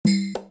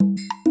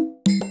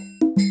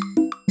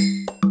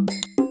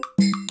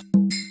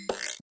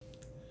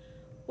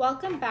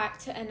Welcome back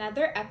to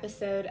another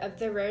episode of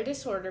the Rare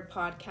Disorder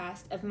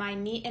podcast of my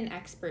Meet an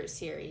Expert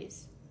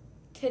series.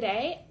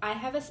 Today, I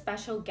have a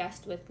special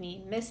guest with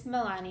me, Miss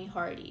Melanie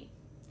Hardy.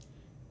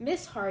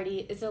 Miss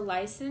Hardy is a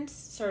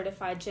licensed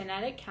certified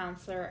genetic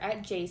counselor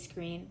at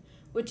JScreen,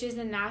 which is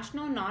a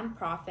national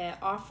nonprofit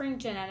offering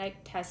genetic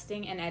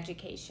testing and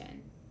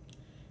education.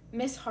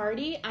 Miss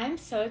Hardy, I'm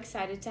so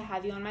excited to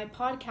have you on my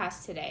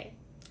podcast today.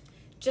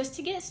 Just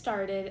to get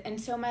started, and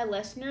so my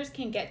listeners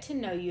can get to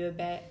know you a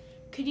bit,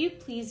 could you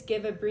please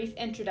give a brief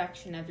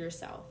introduction of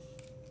yourself?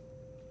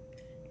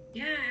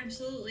 Yeah,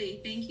 absolutely.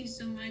 Thank you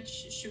so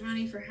much,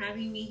 Shivani, for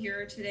having me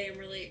here today. I'm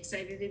really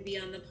excited to be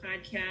on the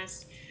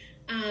podcast.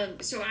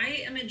 So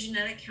I am a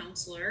genetic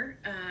counselor,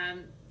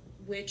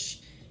 which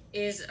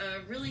is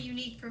a really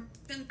unique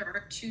profession. There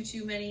aren't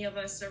too many of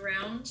us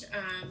around,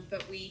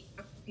 but we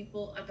talk to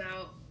people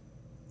about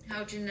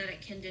how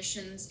genetic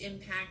conditions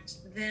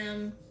impact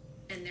them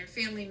and their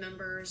family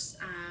members,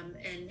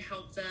 and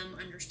help them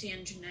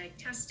understand genetic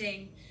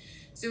testing.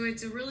 So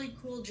it's a really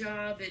cool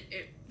job.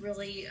 It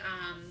really,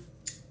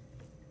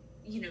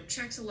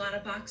 checks a lot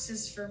of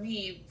boxes for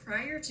me.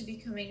 Prior to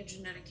becoming a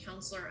genetic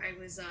counselor, I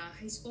was a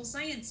high school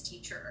science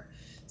teacher.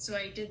 So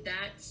I did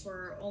that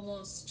for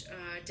almost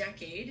a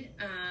decade.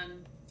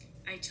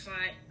 I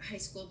taught high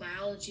school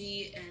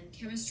biology and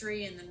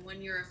chemistry, and then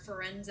 1 year of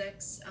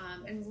forensics,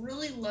 and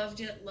really loved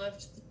it,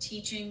 loved the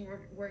teaching,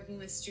 working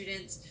with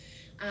students.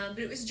 But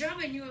it was a job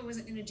I knew I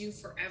wasn't going to do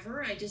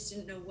forever. I just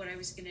didn't know what I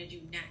was going to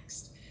do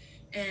next.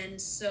 And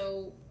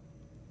so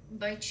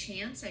by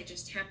chance, I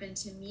just happened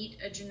to meet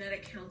a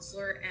genetic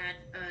counselor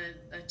at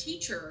a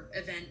teacher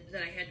event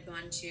that I had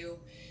gone to.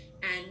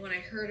 And when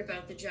I heard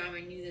about the job,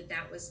 I knew that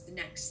that was the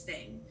next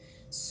thing.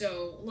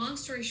 So long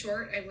story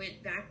short, I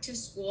went back to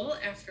school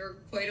after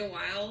quite a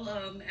while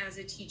as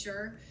a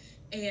teacher,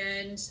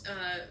 and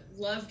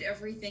loved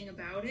everything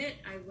about it.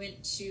 I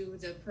went to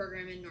the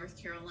program in North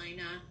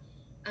Carolina.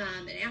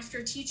 And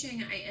after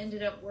teaching, I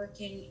ended up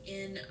working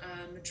in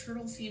a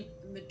maternal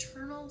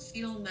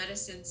fetal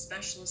medicine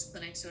specialist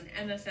clinic, so an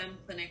MFM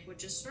clinic,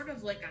 which is sort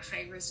of like a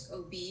high-risk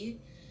OB,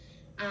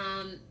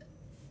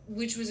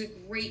 which was a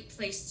great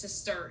place to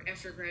start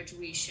after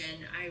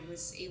graduation. I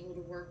was able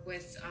to work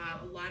with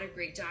a lot of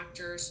great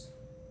doctors.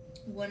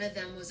 One of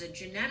them was a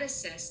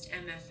geneticist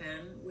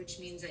MFM, which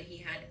means that he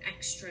had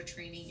extra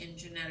training in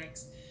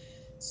genetics.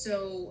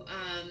 So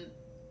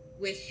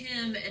with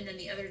him and then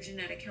the other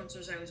genetic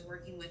counselors I was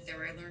working with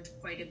there, I learned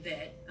quite a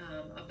bit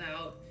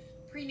about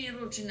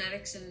prenatal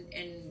genetics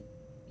and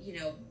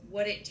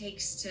what it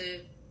takes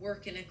to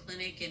work in a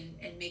clinic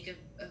and make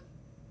a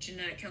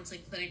genetic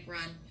counseling clinic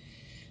run.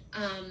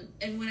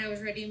 And when I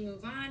was ready to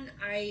move on,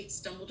 I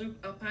stumbled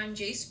upon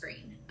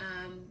JScreen,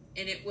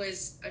 and it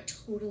was a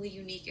totally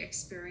unique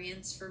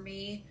experience for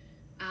me.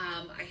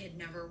 I had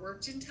never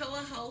worked in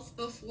telehealth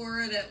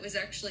before. That was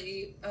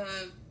actually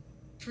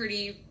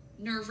pretty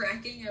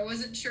nerve-wracking. I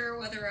wasn't sure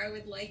whether I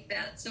would like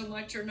that so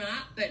much or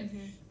not, but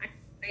I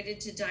decided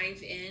to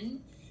dive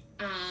in,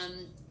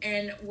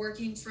 and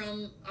working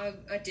from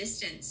a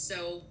distance.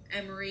 So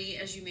Emory,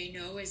 as you may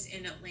know, is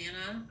in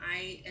Atlanta.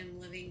 I am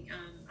living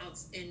out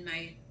in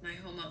my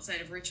home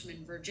outside of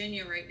Richmond,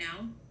 Virginia right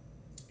now.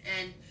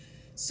 And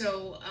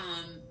so,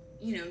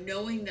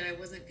 knowing that I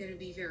wasn't going to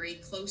be very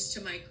close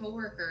to my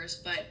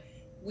coworkers, but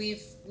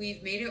we've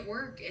made it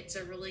work. It's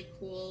a really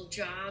cool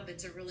job.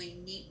 It's a really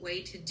neat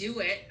way to do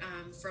it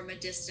from a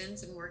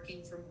distance and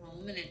working from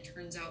home. And it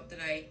turns out that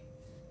I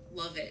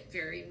love it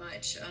very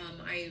much.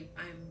 I'm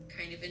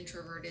kind of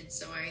introverted,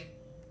 so I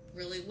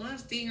really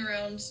love being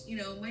around,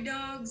 my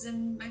dogs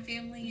and my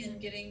family and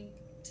getting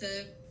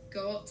to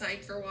go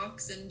outside for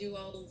walks and do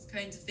all those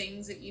kinds of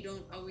things that you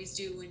don't always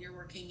do when you're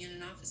working in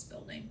an office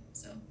building.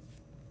 So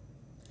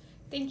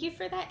thank you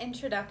for that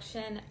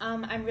introduction.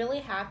 I'm really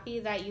happy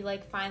that you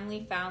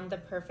finally found the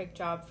perfect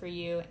job for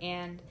you,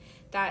 and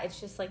that it's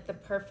just the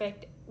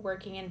perfect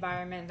working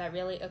environment that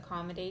really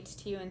accommodates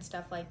to you and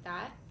stuff like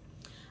that.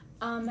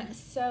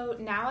 So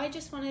now I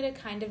just wanted to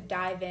kind of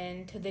dive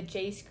into the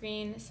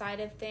JScreen side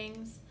of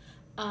things.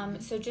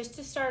 So just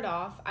to start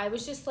off, I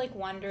was just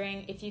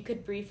wondering if you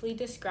could briefly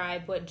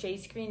describe what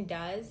JScreen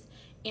does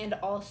and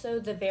also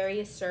the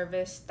various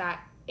service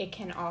that it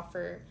can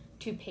offer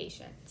to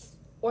patients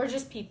or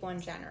just people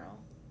in general.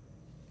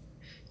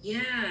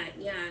 Yeah.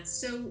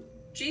 So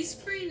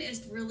JScreen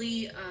is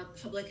really a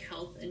public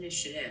health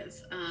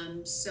initiative.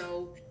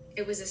 So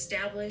it was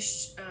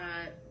established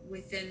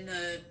within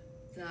the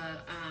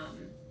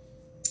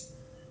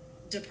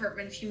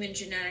Department of Human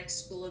Genetics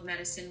School of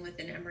Medicine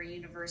within Emory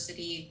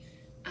University,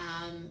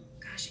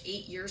 8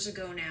 years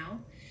ago now.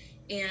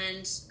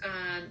 And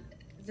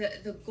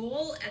the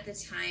goal at the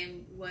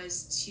time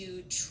was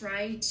to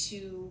try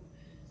to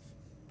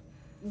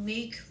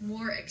make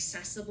more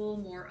accessible,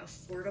 more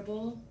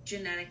affordable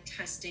genetic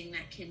testing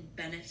that can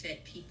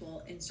benefit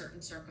people in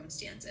certain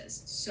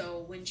circumstances.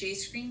 So when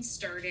JScreen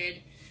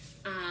started,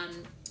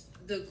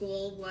 the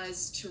goal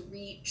was to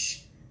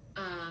reach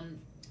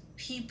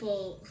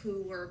people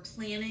who were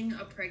planning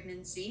a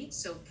pregnancy,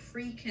 so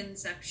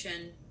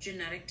preconception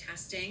genetic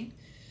testing,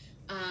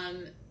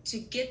 to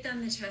get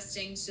them the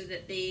testing so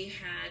that they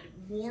had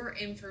more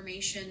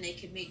information, they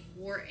could make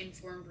more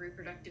informed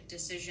reproductive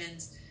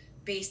decisions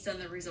based on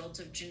the results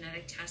of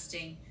genetic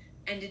testing,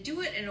 and to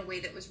do it in a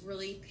way that was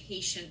really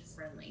patient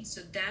friendly.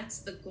 So that's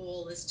the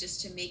goal, is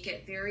just to make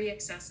it very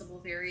accessible,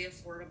 very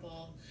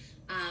affordable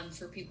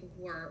for people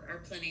who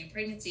are planning a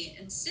pregnancy.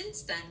 And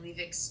since then, we've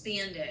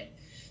expanded.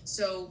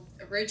 So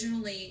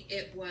originally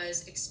it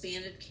was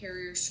expanded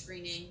carrier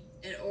screening,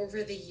 and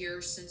over the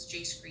years since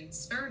JScreen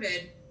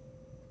started,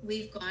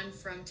 we've gone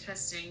from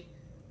testing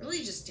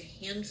really just a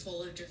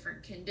handful of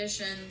different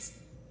conditions.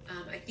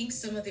 I think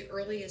some of the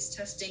earliest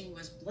testing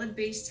was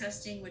blood-based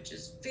testing, which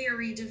is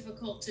very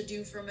difficult to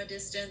do from a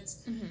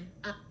distance.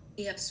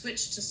 We have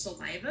switched to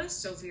saliva,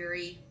 so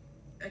very,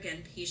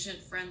 again,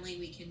 patient-friendly.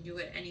 We can do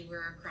it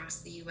anywhere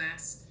across the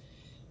U.S.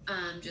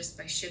 Just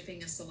by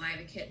shipping a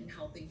saliva kit and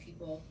helping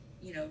people,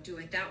 do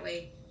it that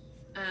way.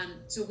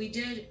 So we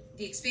did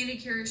the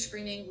expanded carrier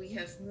screening. We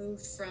have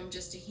moved from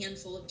just a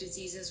handful of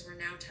diseases. We're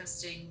now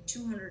testing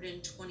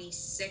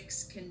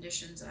 226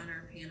 conditions on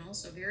our panel,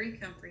 so very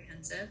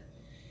comprehensive.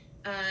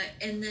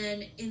 And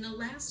then in the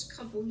last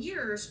couple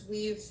years,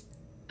 we've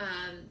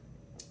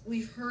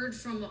heard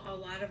from a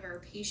lot of our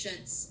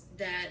patients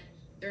that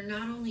they're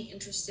not only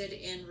interested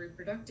in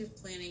reproductive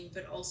planning,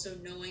 but also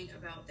knowing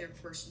about their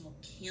personal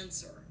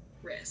cancer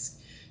risk.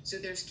 So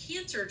there's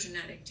cancer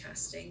genetic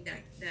testing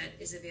that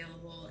is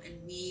available,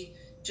 and we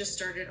just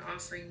started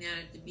offering that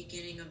at the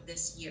beginning of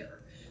this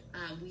year.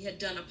 We had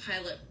done a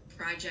pilot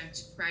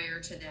project prior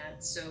to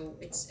that, so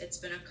it's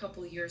been a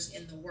couple years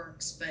in the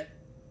works, but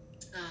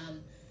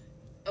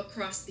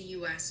across the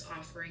U.S.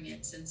 offering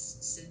it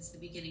since the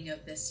beginning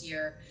of this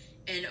year.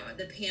 And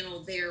the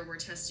panel there, we're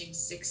testing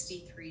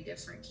 63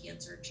 different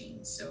cancer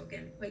genes. So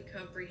again, quite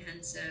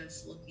comprehensive,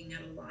 looking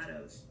at a lot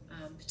of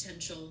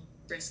potential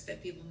risk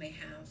that people may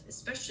have,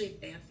 especially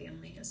if they have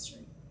family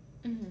history.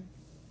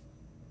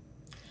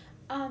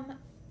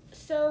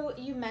 So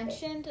you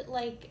mentioned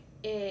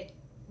that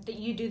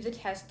you do the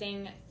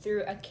testing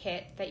through a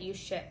kit that you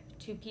ship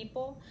to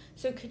people.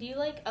 So could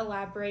you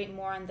elaborate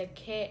more on the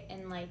kit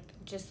and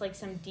just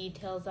some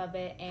details of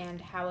it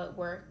and how it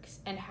works,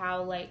 and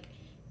how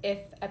if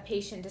a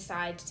patient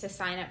decides to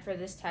sign up for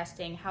this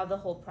testing, how the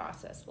whole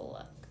process will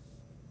look?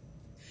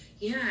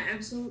 Yeah,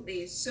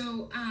 absolutely.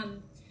 So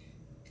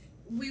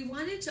we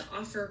wanted to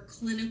offer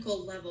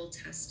clinical level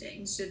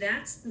testing. So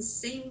that's the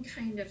same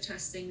kind of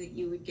testing that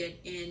you would get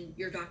in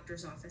your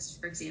doctor's office,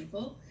 for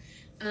example.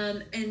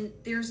 And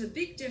there's a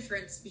big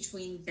difference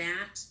between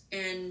that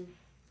and,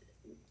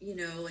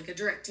 a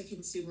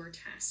direct-to-consumer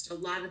test. A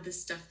lot of the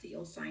stuff that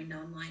you'll find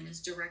online is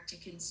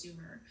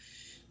direct-to-consumer.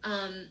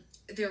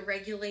 They're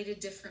regulated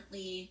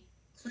differently.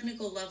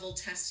 Clinical level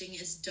testing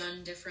is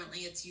done differently.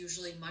 It's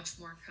usually much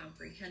more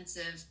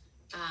comprehensive,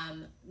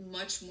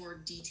 much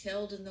more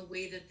detailed in the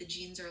way that the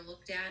genes are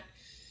looked at.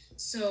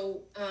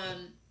 So,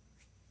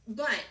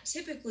 but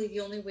typically the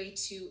only way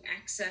to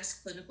access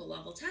clinical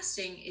level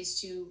testing is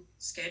to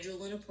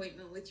schedule an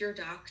appointment with your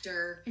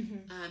doctor,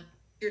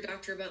 your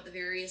doctor about the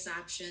various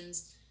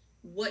options.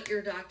 What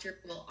your doctor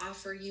will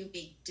offer you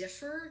may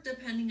differ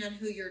depending on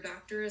who your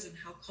doctor is and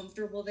how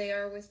comfortable they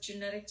are with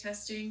genetic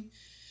testing.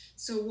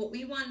 So what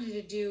we wanted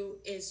to do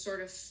is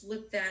sort of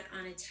flip that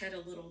on its head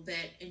a little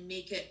bit and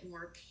make it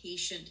more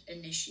patient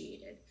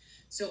initiated.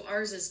 So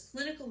ours is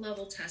clinical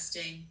level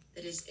testing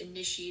that is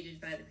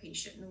initiated by the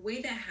patient. And the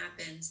way that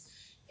happens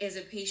is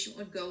a patient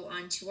would go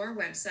onto our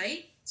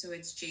website, so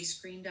it's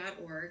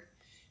jscreen.org.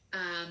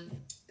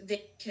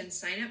 They can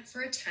sign up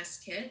for a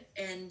test kit,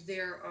 and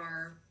there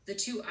are the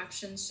two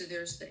options. So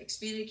there's the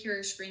expanded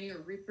carrier screening or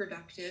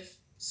reproductive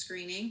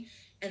screening,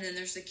 and then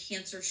there's the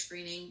cancer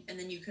screening, and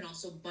then you can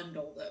also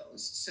bundle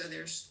those. So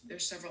there's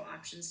several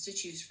options to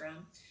choose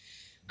from.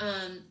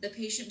 The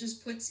patient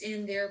just puts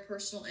in their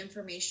personal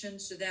information,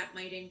 so that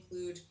might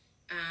include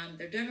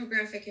their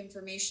demographic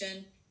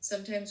information.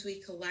 Sometimes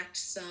we collect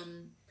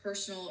some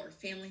personal or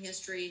family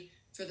history.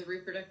 For the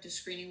reproductive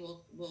screening,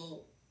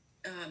 we'll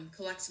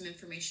collect some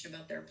information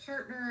about their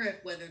partner,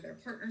 whether their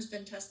partner's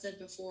been tested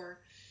before.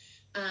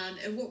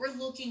 And what we're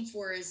looking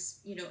for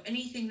is,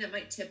 anything that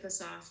might tip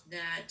us off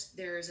that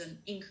there is an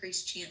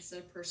increased chance that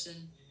a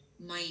person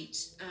might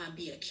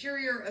be a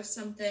carrier of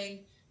something,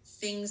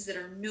 things that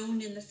are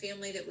known in the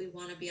family that we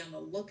want to be on the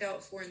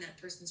lookout for in that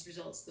person's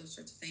results, those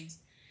sorts of things.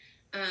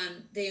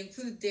 They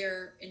include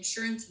their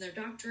insurance and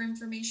their doctor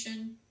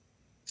information,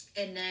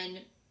 and then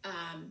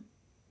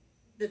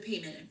the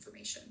payment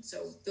information.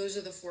 So those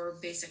are the four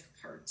basic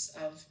parts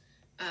of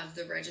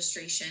the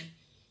registration.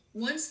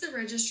 Once the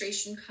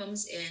registration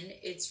comes in,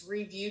 it's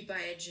reviewed by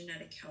a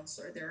genetic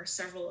counselor. There are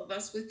several of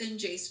us within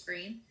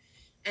JScreen,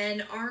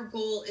 and our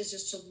goal is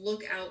just to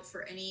look out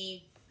for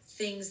any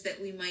things that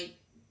we might,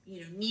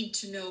 need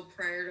to know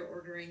prior to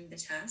ordering the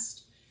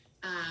test.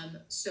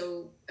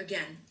 So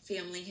again,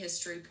 family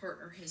history,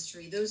 partner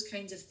history, those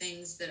kinds of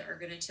things that are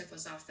going to tip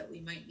us off that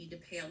we might need to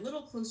pay a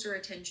little closer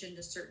attention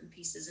to certain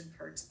pieces and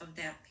parts of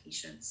that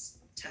patient's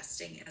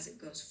testing as it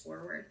goes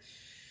forward.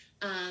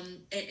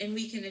 And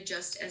we can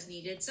adjust as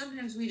needed.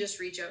 Sometimes we just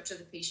reach out to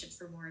the patient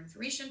for more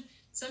information.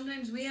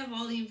 Sometimes we have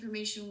all the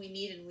information we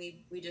need and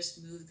we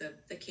just move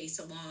the case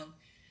along.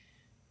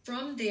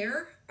 From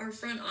there, our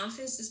front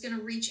office is going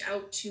to reach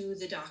out to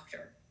the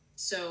doctor.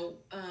 So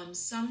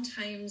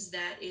sometimes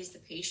that is the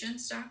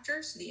patient's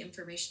doctor. So the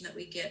information that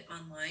we get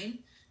online,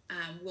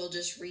 we'll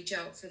just reach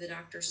out for the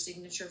doctor's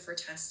signature for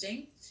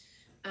testing.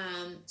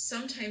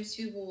 Sometimes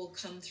people will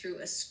come through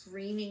a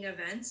screening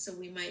event. So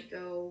we might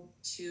go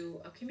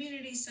to a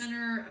community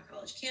center, a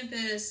college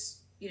campus.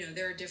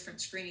 There are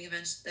different screening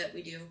events that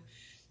we do.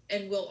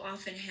 And we'll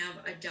often have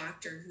a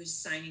doctor who's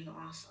signing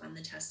off on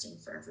the testing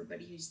for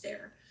everybody who's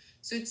there.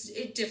 So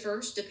it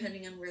differs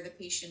depending on where the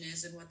patient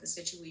is and what the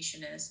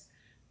situation is.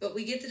 But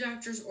we get the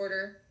doctor's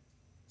order.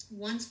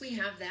 Once we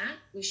have that,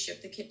 we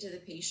ship the kit to the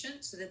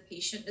patient. So the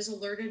patient is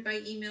alerted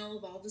by email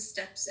of all the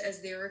steps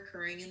as they're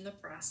occurring in the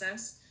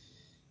process.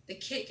 The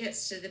kit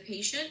gets to the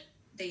patient.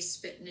 They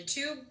spit in a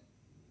tube,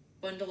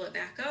 bundle it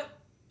back up.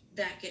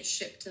 That gets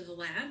shipped to the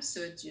lab.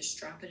 So it's just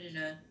drop it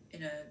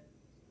in a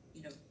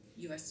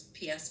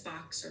USPS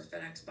box or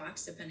FedEx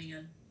box, depending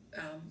on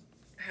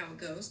how it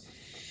goes.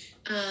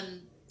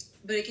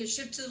 But it gets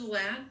shipped to the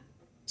lab.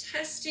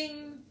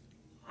 Testing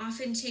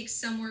often takes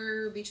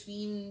somewhere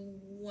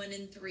between 1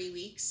 and 3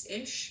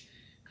 weeks-ish.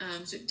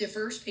 So it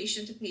differs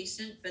patient to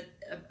patient, but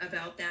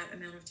about that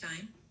amount of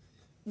time.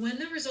 When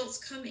the results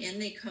come in,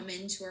 they come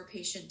into our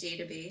patient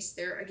database.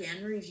 They're,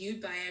 again,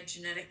 reviewed by a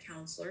genetic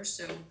counselor.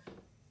 So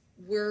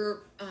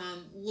we're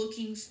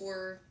looking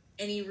for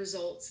any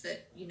results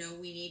that, we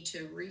need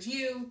to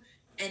review,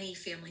 any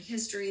family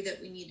history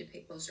that we need to pay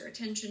closer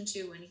attention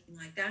to, anything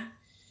like that.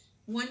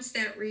 Once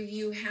that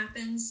review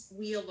happens,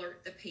 we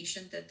alert the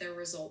patient that their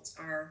results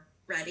are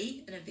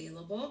ready and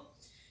available.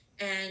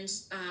 And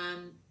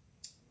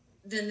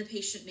then the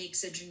patient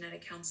makes a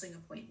genetic counseling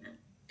appointment.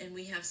 And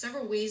we have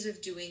several ways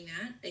of doing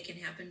that. They can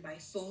happen by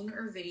phone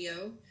or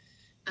video.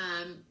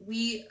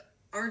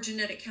 Our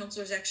genetic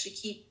counselors actually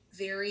keep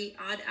very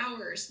odd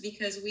hours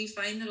because we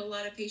find that a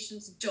lot of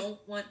patients don't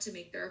want to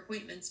make their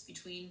appointments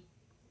between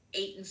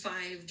 8 and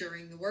 5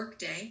 during the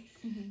workday.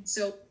 Mm-hmm.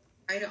 So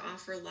try to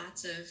offer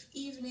lots of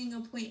evening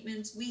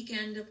appointments,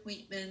 weekend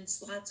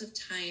appointments, lots of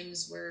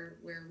times where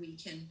we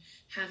can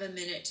have a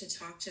minute to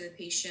talk to the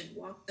patient,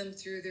 walk them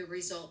through the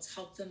results,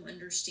 help them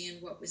understand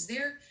what was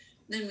there.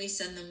 Then we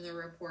send them the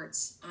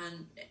reports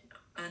on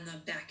the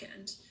back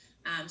end.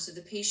 So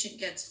the patient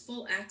gets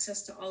full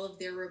access to all of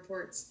their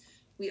reports.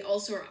 We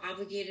also are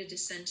obligated to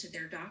send to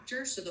their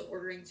doctor, so the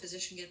ordering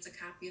physician gets a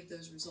copy of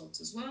those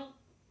results as well.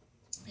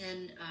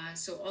 And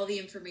so all the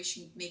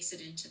information makes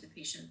it into the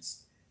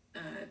patient's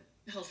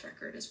health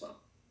record as well.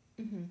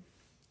 Mm-hmm.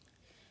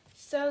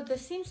 So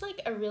this seems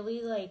like a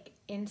really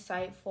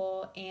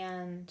insightful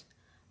and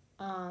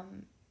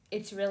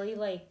it's really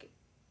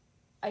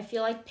I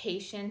feel like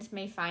patients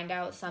may find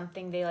out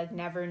something they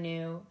never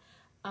knew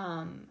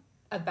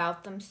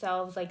about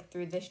themselves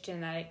through this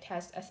genetic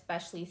test,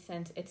 especially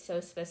since it's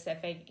so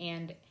specific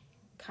and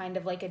kind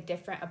of a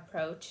different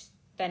approach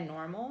than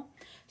normal.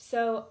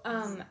 So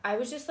I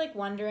was just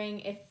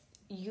wondering if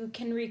you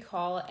can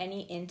recall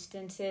any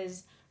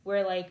instances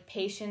where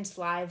patients'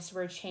 lives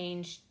were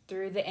changed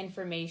through the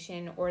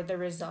information or the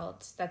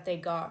results that they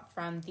got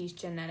from these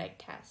genetic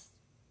tests.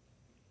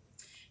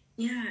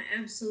 Yeah,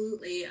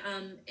 absolutely.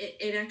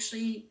 It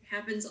actually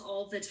happens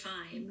all the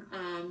time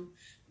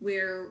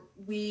where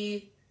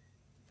we,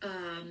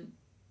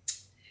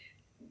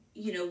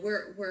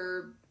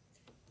 we're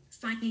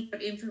finding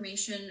out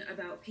information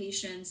about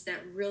patients that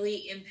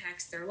really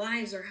impacts their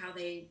lives or how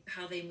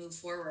they move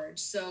forward.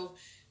 So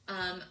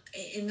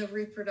in the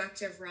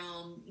reproductive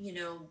realm,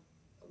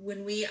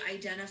 when we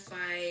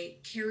identify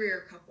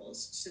carrier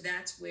couples, so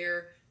that's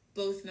where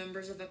both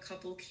members of a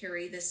couple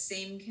carry the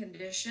same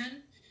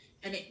condition,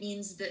 and it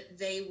means that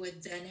they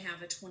would then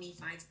have a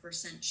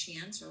 25%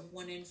 chance or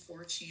 1 in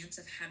 4 chance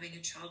of having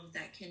a child with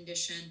that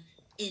condition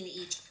in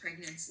each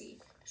pregnancy.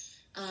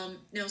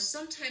 Now,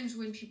 sometimes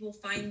when people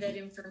find that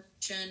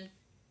information,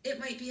 it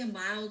might be a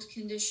mild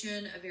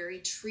condition, a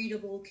very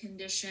treatable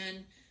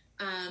condition.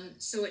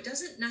 So it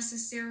doesn't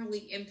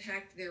necessarily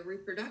impact their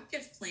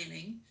reproductive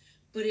planning,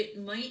 but it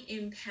might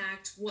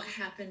impact what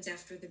happens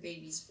after the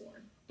baby's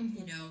born.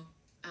 Mm-hmm.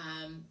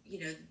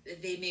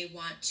 They may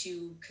want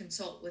to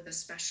consult with a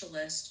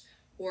specialist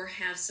or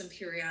have some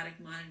periodic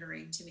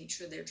monitoring to make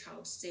sure their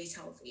child stays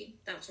healthy,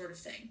 that sort of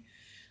thing.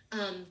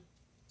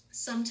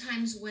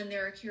 Sometimes when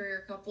they're a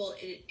carrier couple,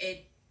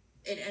 it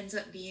ends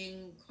up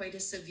being quite a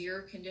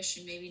severe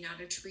condition, maybe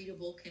not a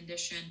treatable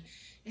condition.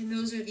 And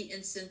those are the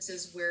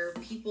instances where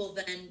people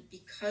then,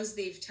 because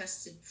they've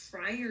tested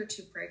prior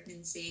to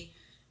pregnancy,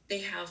 they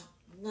have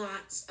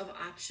lots of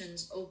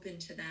options open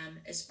to them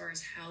as far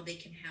as how they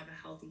can have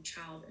a healthy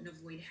child and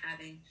avoid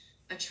having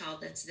a child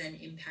that's then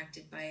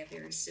impacted by a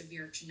very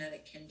severe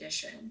genetic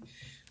condition.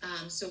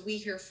 So we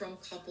hear from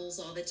couples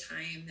all the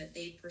time that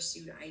they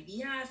pursued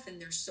IVF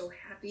and they're so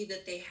happy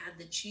that they had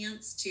the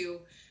chance to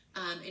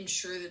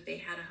ensure that they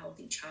had a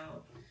healthy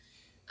child.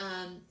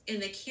 In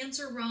the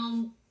cancer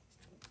realm,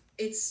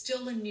 it's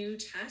still a new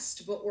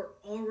test, but we're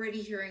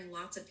already hearing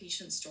lots of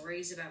patient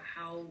stories about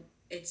how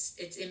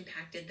it's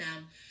impacted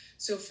them.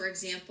 So, for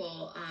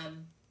example,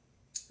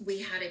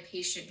 we had a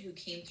patient who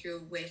came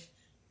through with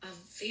a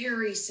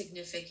very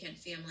significant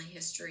family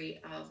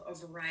history of a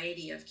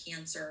variety of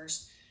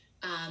cancers.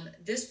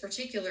 This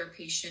particular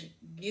patient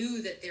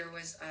knew that there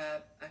was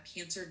a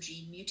cancer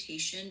gene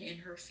mutation in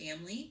her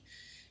family,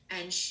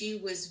 and she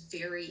was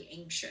very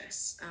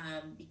anxious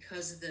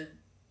because of the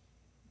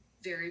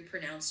very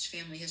pronounced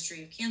family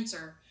history of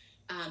cancer,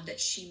 that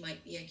she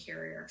might be a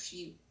carrier.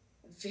 She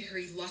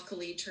very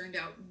luckily turned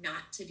out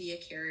not to be a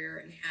carrier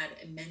and had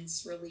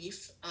immense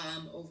relief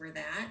over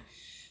that.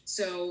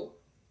 So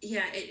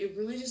yeah, it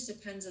really just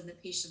depends on the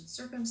patient's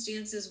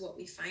circumstances, what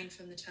we find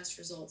from the test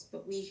results,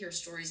 but we hear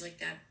stories like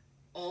that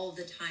all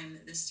the time,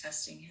 that this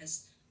testing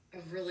has a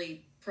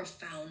really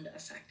profound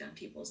effect on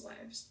people's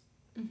lives.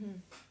 Mm-hmm.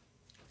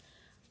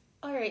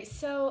 All right,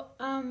 so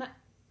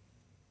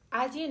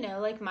as you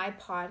know, like my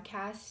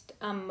podcast,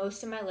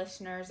 most of my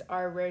listeners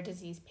are rare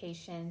disease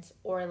patients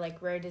or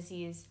like rare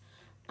disease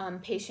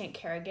patient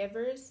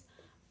caregivers.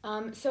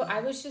 So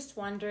I was just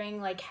wondering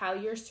like how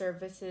your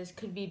services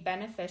could be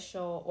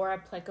beneficial or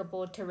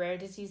applicable to rare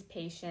disease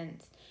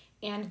patients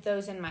and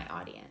those in my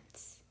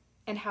audience,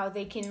 and how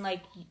they can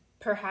like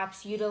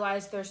perhaps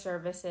utilize their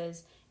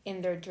services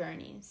in their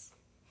journeys.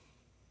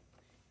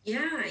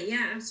 Yeah,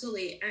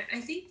 absolutely. I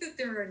think that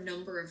there are a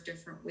number of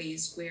different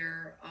ways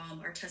where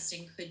our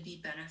testing could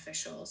be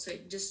beneficial. So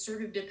it just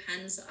sort of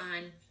depends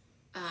on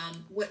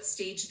what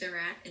stage they're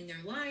at in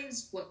their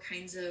lives, what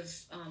kinds of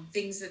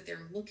things that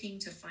they're looking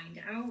to find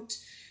out.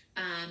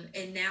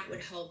 And that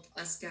would help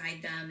us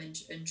guide them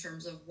in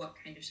terms of what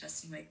kind of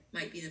testing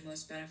might be the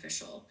most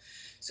beneficial.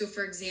 So,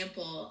 for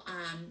example,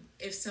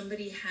 if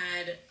somebody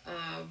had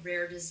a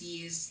rare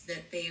disease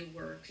that they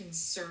were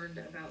concerned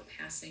about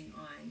passing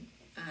on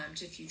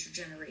to future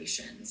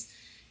generations,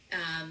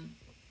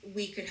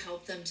 we could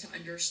help them to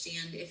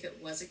understand if it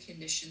was a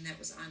condition that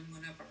was on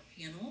one of our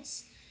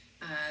panels,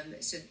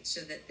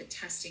 so that the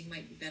testing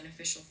might be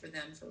beneficial for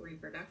them for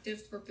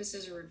reproductive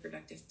purposes or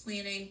reproductive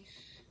planning.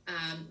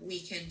 We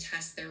can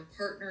test their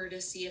partner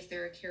to see if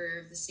they're a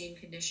carrier of the same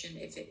condition,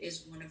 if it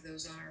is one of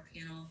those on our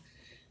panel.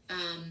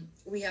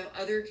 We have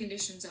other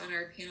conditions on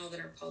our panel that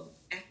are called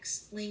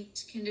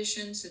X-linked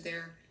conditions, so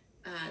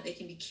they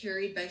can be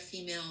carried by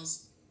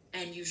females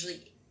and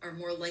usually are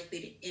more likely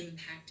to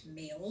impact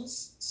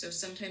males. So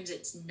sometimes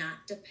it's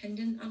not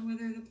dependent on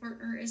whether the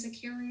partner is a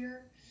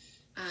carrier,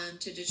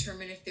 to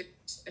determine if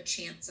there's a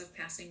chance of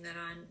passing that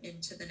on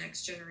into the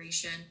next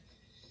generation.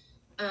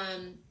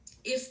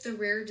 If the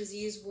rare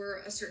disease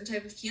were a certain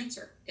type of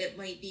cancer, it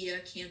might be a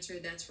cancer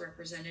that's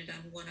represented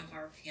on one of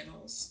our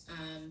panels,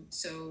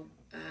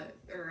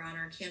 or on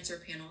our cancer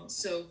panel.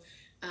 So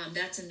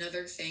that's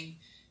another thing.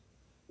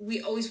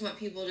 We always want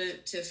people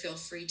to feel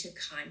free to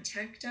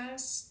contact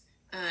us,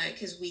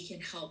 because we can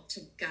help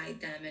to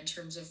guide them in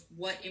terms of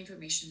what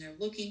information they're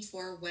looking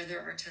for, whether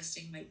our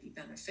testing might be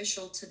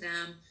beneficial to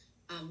them,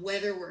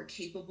 whether we're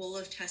capable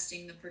of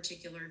testing the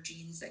particular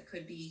genes that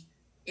could be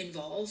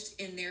involved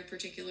in their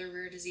particular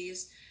rare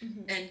disease.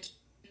 Mm-hmm. And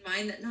keep in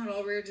mind that not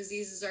all rare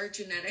diseases are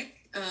genetic,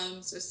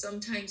 so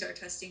sometimes our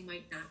testing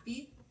might not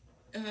be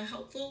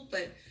helpful,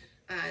 but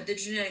the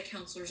genetic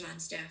counselors on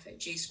staff at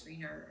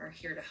JScreen are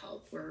here to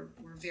help. We're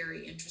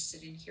very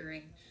interested in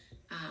hearing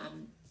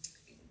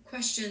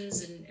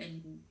questions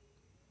and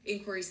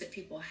inquiries that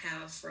people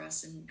have for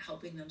us, and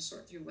helping them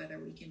sort through whether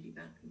we can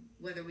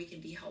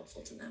be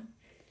helpful to them.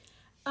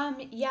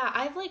 Yeah,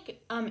 I've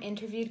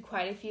interviewed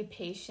quite a few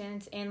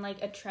patients, and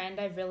like a trend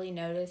I've really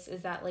noticed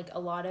is that like a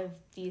lot of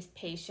these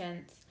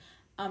patients,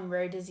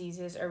 rare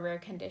diseases or rare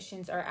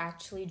conditions are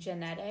actually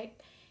genetic,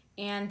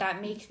 and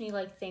that makes me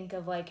like think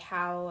of like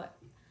how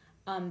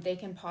they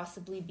can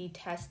possibly be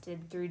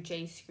tested through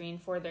JScreen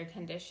for their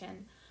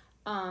condition.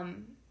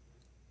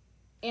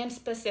 And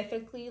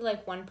specifically,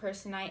 like one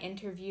person I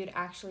interviewed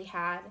actually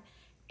had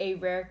a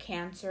rare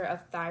cancer of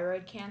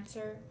thyroid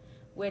cancer,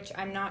 which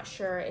I'm not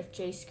sure if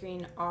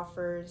JScreen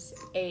offers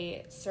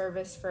a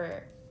service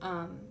for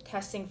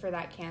testing for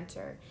that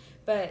cancer.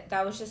 But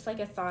that was just like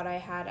a thought I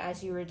had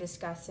as you were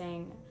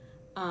discussing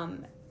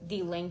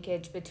the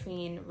linkage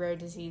between rare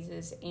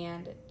diseases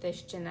and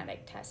this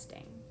genetic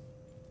testing.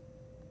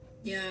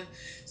 Yeah,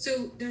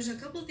 so there's a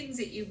couple of things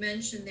that you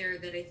mentioned there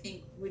that I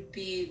think would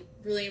be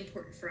really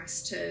important for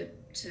us to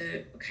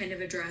kind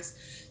of address.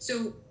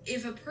 So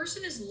if a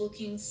person is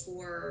looking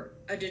for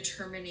a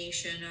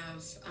determination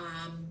of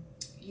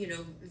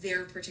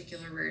their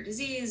particular rare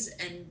disease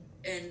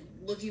and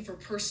looking for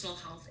personal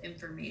health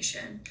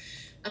information,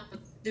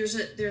 there's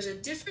a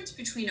difference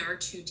between our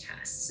two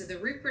tests. So the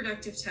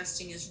reproductive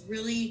testing is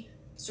really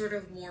sort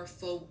of more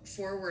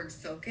forward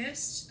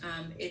focused.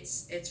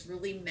 It's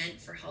really meant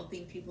for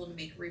helping people to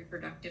make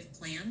reproductive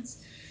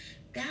plans.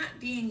 That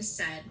being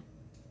said,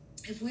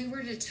 if we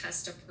were to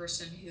test a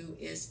person who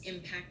is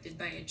impacted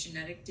by a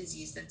genetic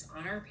disease that's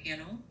on our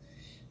panel,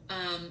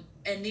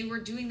 and they were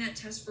doing that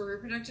test for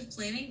reproductive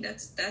planning,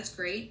 that's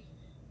great.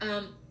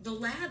 The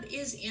lab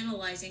is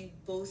analyzing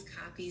both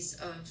copies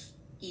of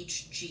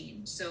each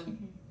gene. So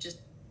just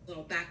a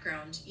little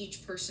background,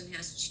 each person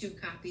has 2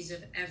 copies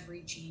of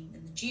every gene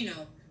in the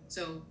genome.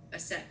 So a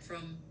set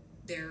from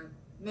their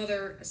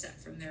mother, a set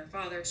from their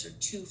father, so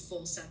 2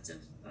 full sets of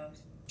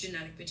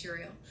genetic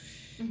material.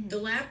 The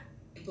lab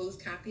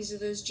both copies of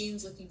those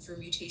genes looking for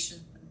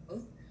mutations in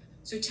both.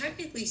 So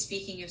technically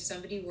speaking, if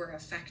somebody were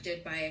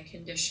affected by a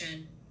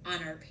condition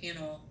on our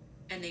panel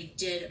and they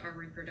did our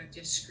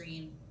reproductive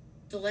screen,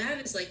 the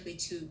lab is likely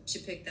to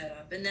pick that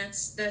up. And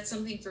that's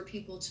something for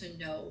people to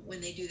know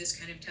when they do this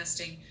kind of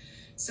testing.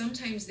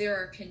 Sometimes there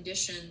are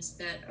conditions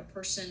that a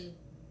person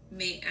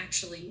may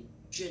actually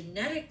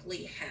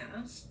genetically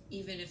have,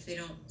 even if they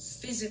don't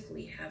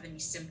physically have any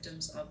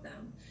symptoms of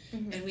them.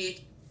 And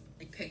we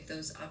pick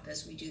those up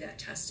as we do that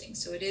testing.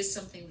 So it is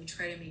something we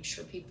try to make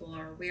sure people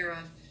are aware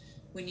of.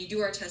 When you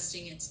do our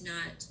testing, it's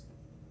not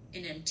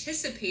an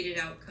anticipated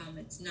outcome.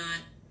 It's not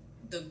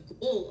the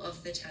goal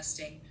of the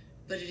testing,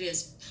 but it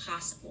is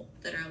possible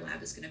that our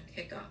lab is going to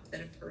pick up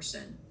that a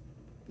person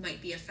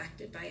might be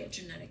affected by a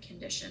genetic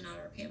condition on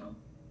our panel.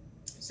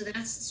 So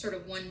that's sort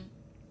of one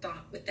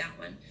thought with that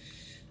one.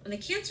 On the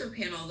cancer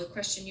panel, the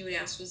question you would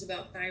ask was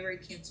about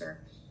thyroid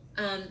cancer.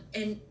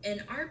 And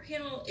our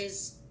panel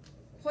is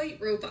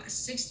quite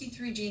robust.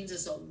 63 genes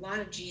is a lot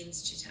of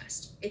genes to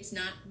test. It's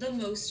not the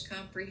most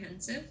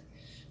comprehensive,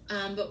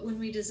 but when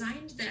we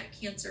designed that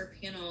cancer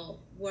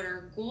panel, what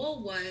our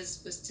goal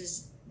was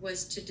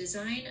to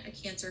design a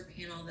cancer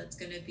panel that's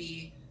going to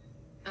be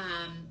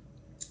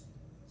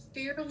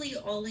fairly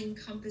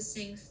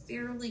all-encompassing,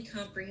 fairly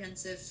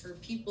comprehensive for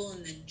people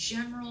in the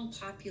general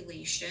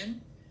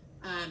population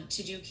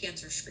to do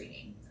cancer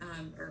screening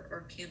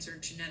or cancer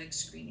genetic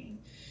screening.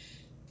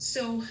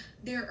 So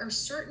there are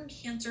certain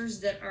cancers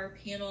that our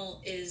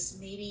panel is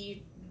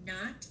maybe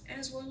not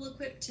as well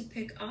equipped to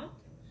pick up,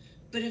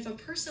 but if a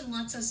person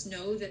lets us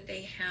know that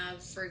they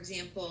have, for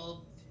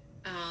example,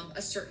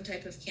 a certain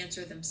type of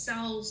cancer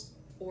themselves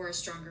or a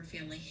stronger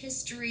family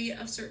history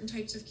of certain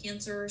types of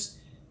cancers,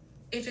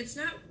 if it's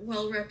not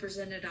well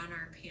represented on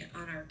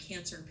our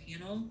cancer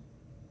panel,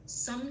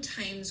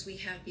 sometimes we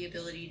have the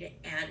ability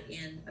to add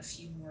in a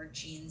few more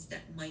genes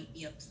that might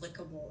be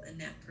applicable in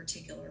that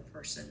particular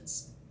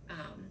person's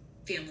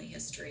family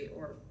history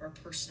or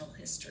personal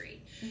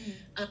history.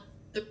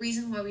 The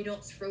reason why we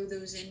don't throw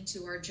those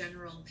into our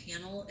general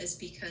panel is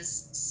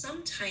because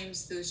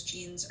sometimes those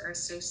genes are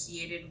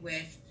associated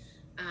with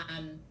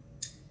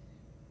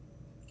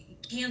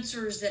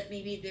cancers that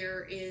maybe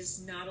there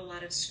is not a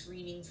lot of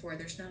screening for.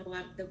 There's not a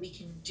lot that we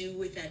can do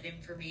with that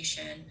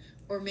information,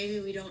 or maybe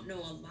we don't know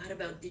a lot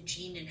about the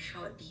gene and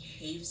how it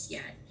behaves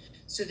yet.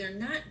 So they're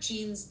not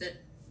genes that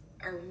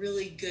are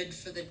really good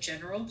for the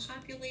general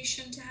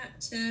population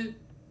to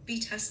be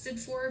tested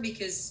for,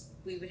 because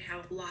we would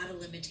have a lot of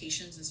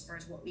limitations as far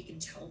as what we can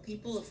tell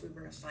people if we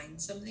were to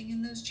find something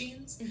in those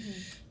genes.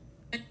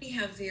 And we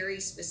have very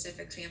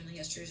specific family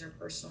histories or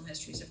personal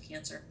histories of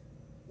cancer.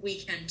 We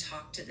can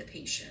talk to the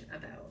patient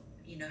about,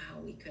 how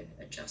we could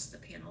adjust the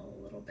panel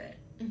a little bit.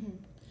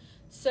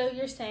 So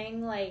you're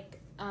saying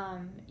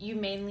you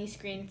mainly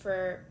screen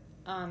for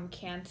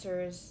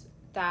cancers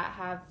that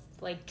have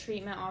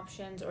treatment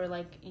options, or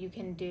you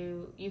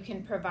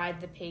can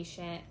provide the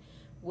patient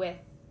with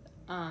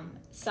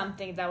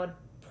something that would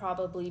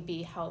probably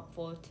be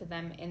helpful to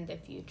them in the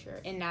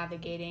future in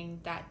navigating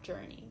that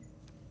journey.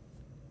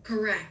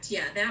 Correct.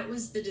 Yeah, that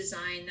was the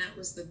design. That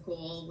was the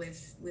goal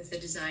with the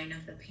design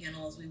of the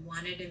panels. We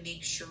wanted to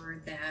make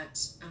sure that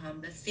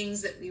the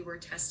things that we were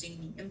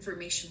testing, the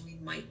information we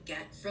might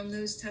get from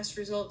those test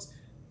results,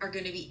 are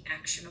going to be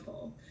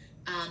actionable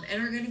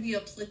and are going to be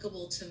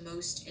applicable to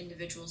most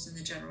individuals in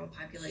the general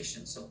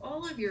population. So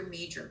all of your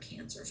major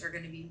cancers are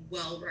going to be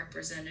well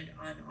represented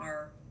on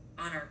our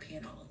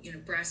panel.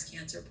 Breast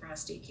cancer,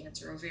 prostate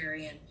cancer,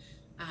 ovarian,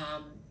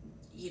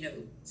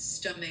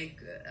 stomach.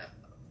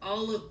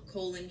 All of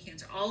colon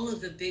cancer, all of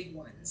the big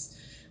ones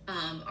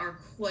are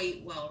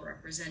quite well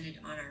represented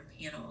on our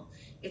panel.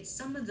 It's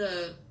some of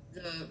the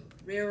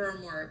rarer,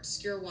 more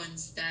obscure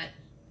ones that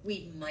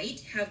we might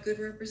have good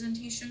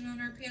representation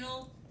on our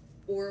panel,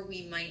 or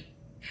we might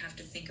have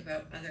to think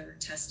about other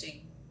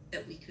testing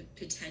that we could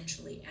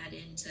potentially add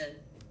in to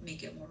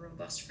make it more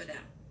robust for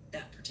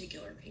that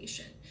particular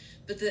patient.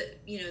 But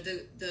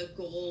the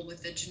goal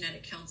with the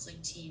genetic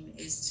counseling team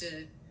is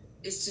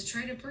to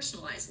try to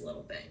personalize a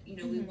little bit.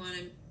 We want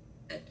to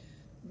that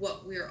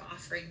what we're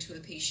offering to a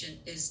patient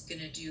is going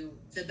to do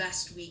the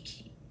best we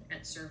can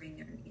at serving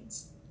their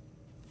needs.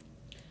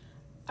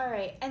 All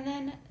right. And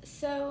then,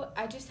 so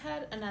I just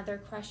had another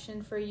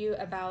question for you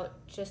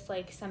about just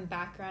some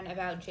background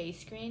about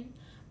JScreen.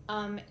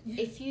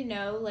 If do you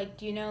know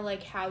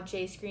how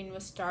JScreen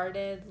was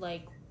started?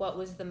 What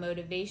was the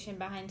motivation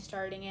behind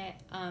starting it?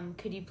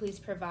 Could you please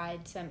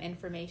provide some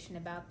information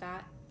about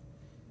that?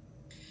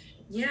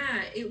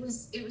 Yeah, it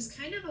was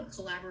kind of a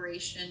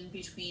collaboration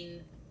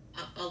between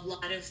a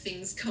lot of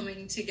things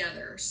coming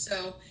together.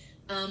 So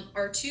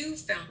our two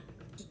founders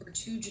were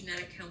two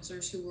genetic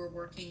counselors who were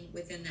working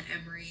within the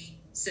Emory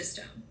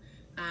system.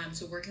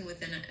 so working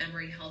within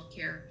Emory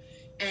Healthcare.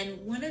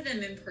 And one of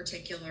them in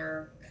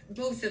particular,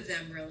 both of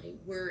them really,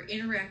 were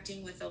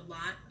interacting with a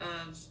lot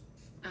of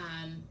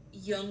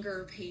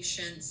younger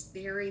patients,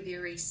 very,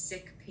 very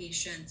sick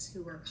patients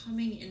who were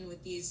coming in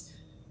with these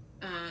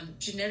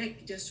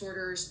genetic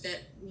disorders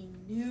that we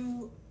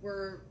knew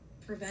were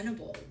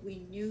preventable.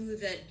 We knew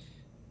that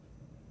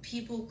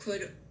people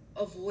could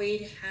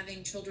avoid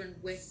having children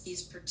with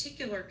these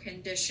particular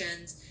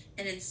conditions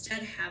and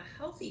instead have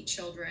healthy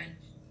children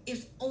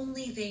if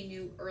only they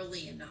knew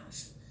early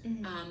enough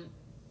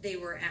they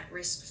were at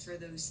risk for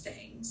those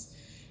things.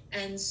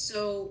 And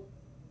so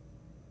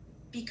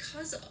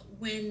because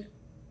with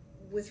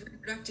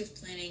reproductive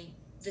planning,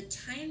 the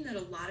time that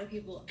a lot of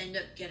people end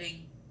up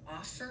getting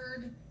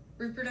offered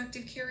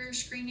reproductive carrier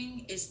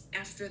screening is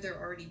after they're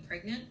already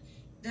pregnant,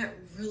 that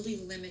really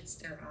limits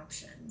their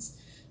options.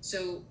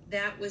 So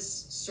that was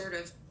sort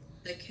of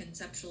the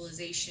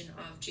conceptualization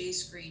of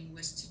JScreen,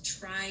 was to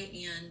try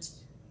and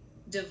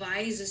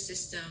devise a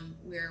system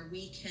where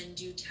we can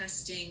do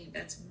testing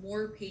that's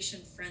more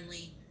patient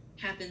friendly,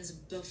 happens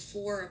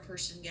before a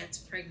person gets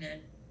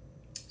pregnant,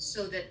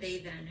 so that they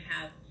then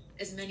have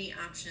as many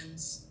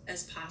options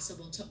as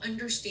possible to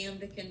understand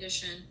the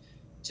condition,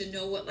 to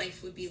know what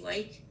life would be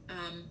like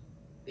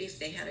if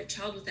they had a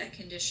child with that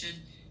condition,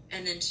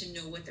 and then to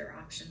know what their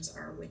options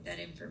are with that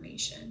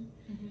information.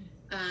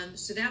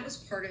 So that was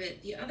part of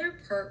it. The other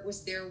part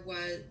was there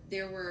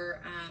were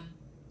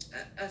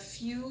a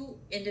few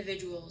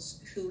individuals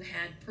who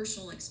had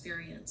personal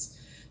experience.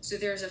 So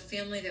there's a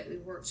family that we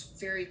worked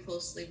very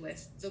closely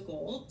with, the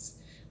Golds,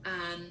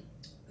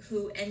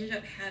 who ended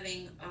up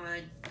having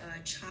a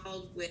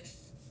child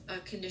with a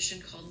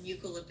condition called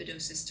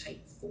mucolipidosis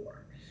type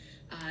 4.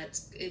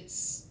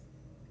 It's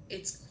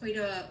quite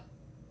a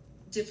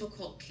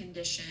difficult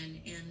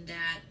condition in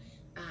that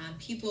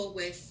people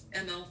with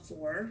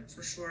ML4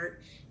 for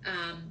short,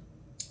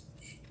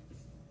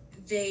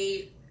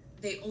 they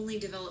only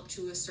develop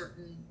to a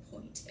certain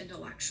point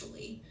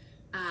intellectually.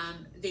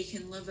 They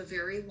can live a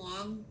very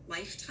long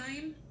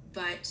lifetime,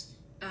 but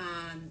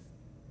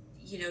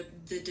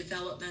the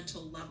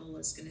developmental level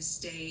is going to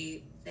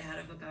stay that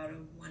of about a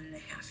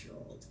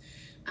 1.5-year-old.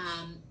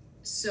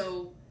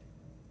 So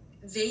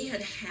they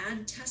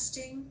had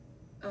testing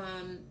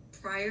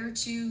prior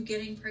to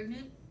getting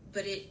pregnant,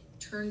 but it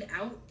turned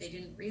out, they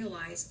didn't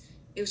realize,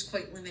 it was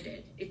quite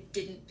limited. It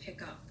didn't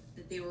pick up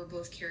that they were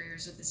both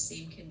carriers of the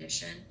same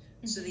condition,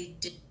 so they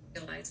didn't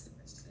realize the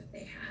risk that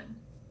they had.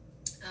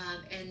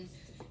 And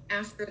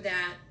after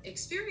that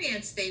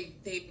experience, they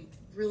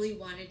really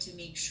wanted to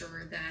make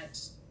sure that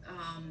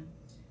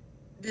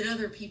that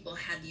other people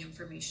had the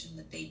information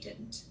that they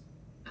didn't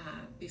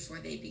before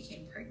they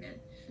became pregnant.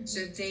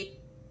 So they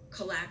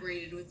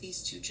collaborated with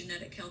these two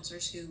genetic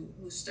counselors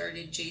who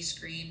started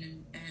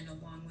JScreen, and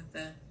along with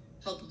the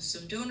help of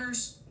some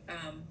donors,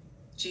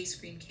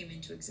 JScreen came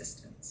into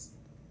existence.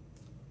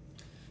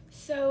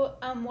 So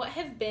what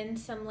have been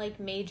some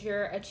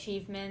major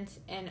achievements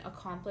and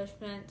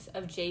accomplishments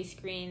of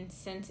JScreen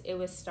since it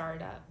was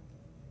started up?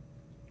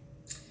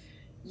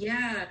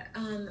 Yeah,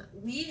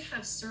 we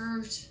have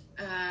served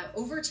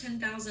over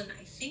 10,000.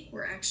 I think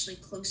we're actually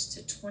close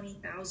to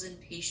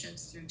 20,000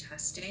 patients through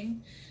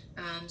testing.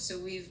 So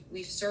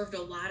we've served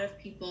a lot of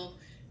people,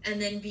 and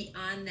then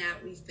beyond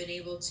that, we've been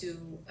able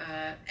to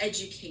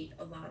educate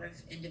a lot of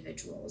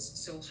individuals.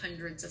 So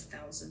hundreds of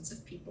thousands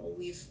of people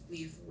we've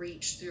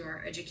reached through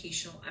our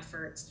educational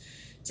efforts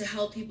to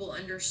help people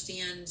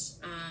understand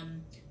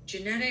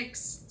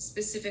genetics,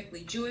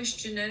 specifically Jewish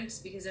genetics,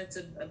 because that's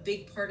a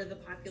big part of the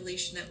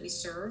population that we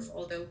serve,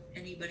 although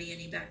anybody,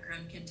 any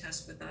background can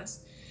test with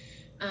us.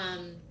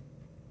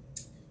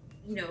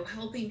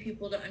 Helping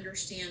people to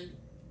understand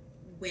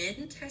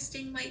when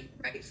testing might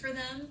be right for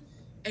them.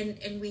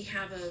 And we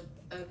have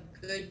a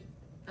good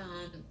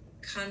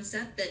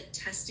concept that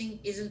testing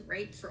isn't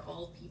right for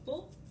all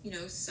people.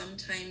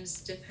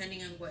 Sometimes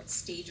depending on what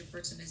stage a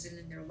person is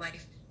in their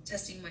life,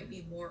 testing might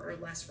be more or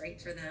less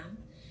right for them.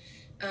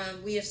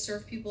 We have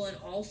served people in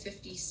all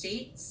 50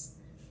 states.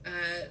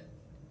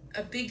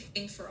 A big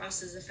thing for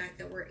us is the fact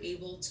that we're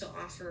able to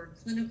offer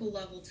clinical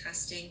level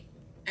testing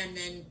and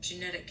then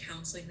genetic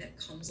counseling that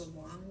comes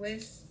along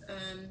with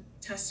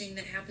testing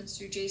that happens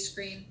through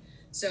JScreen.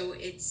 So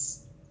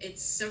it's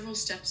several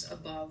steps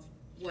above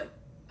what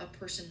a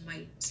person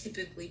might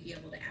typically be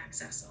able to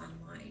access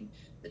online.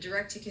 The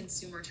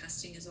direct-to-consumer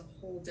testing is a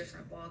whole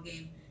different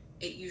ballgame.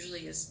 It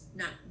usually is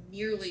not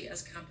nearly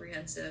as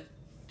comprehensive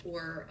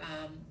or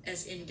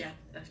as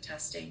in-depth of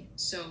testing.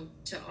 So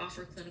to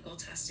offer clinical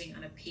testing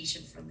on a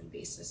patient-friendly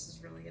basis is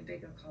really a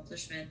big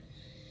accomplishment.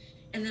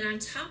 And then on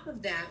top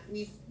of that,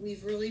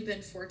 we've really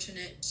been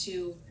fortunate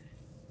to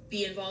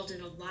be involved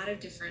in a lot of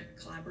different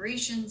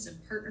collaborations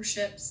and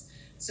partnerships.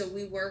 So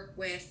we work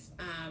with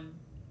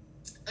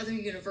other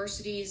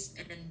universities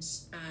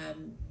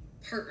and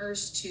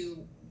partners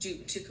to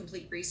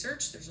complete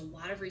research. There's a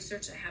lot of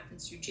research that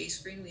happens through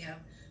JScreen. We have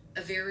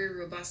a very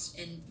robust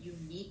and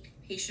unique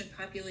patient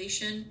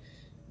population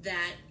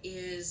that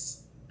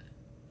is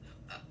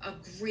a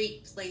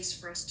great place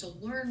for us to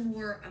learn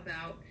more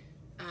about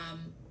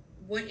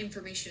what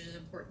information is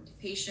important to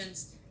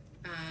patients,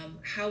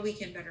 how we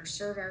can better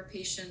serve our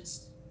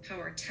patients, how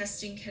our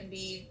testing can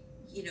be,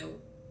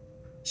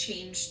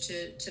 changed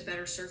to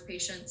better serve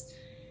patients.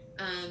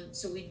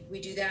 So we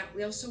do that.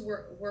 We also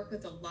work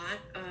with a lot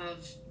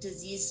of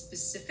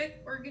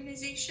disease-specific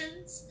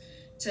organizations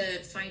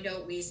to find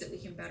out ways that we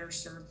can better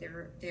serve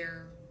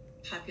their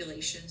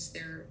populations.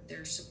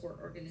 Their support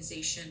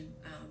organization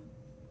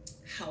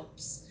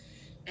helps,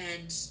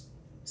 and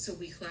so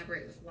we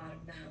collaborate with a lot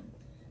of them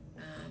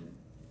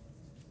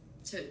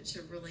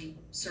to really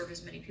serve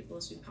as many people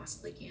as we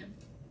possibly can.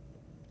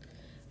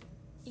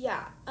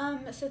 Yeah.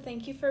 So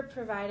thank you for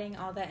providing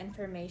all that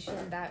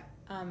information. That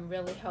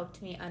really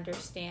helped me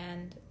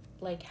understand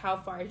like how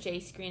far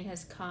JScreen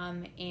has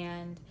come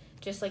and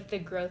just like the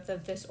growth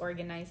of this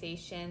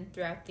organization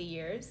throughout the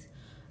years.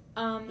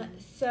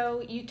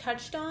 So you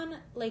touched on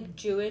like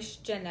Jewish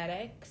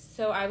genetics.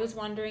 So I was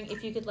wondering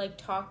if you could like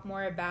talk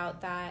more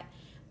about that.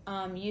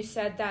 You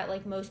said that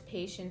like most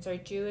patients are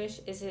Jewish.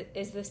 Is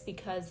this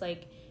because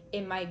like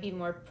it might be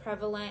more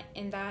prevalent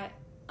in that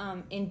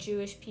in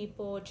Jewish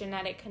people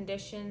genetic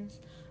conditions?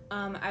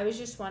 I was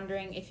just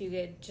wondering if you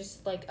could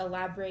just like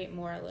elaborate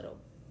more a little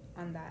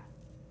on that.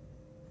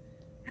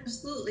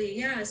 Absolutely,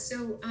 yeah.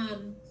 So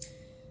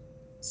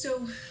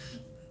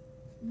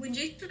when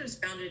JScreen was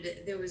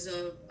founded, there was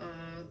a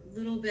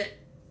little bit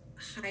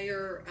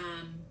higher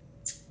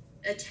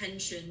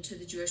attention to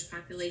the Jewish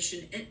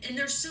population, and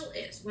there still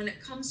is when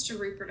it comes to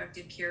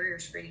reproductive carrier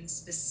screening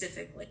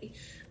specifically.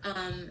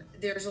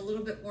 There's a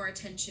little bit more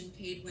attention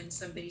paid when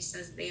somebody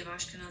says they have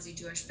Ashkenazi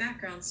Jewish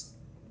backgrounds,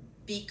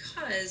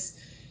 because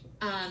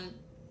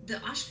the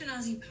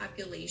Ashkenazi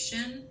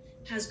population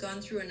has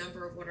gone through a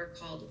number of what are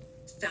called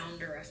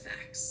founder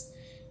effects.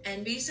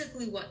 And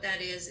basically what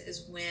that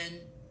is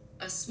when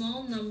a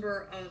small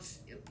number of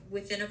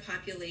within a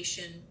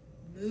population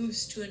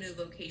moves to a new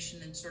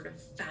location and sort of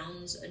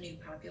founds a new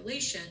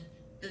population,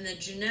 then the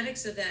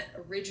genetics of that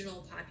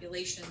original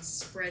population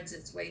spreads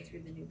its way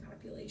through the new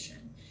population.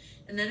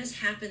 And that has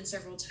happened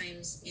several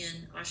times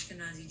in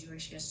Ashkenazi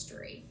Jewish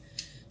history.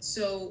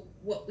 So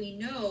what we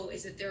know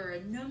is that there are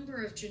a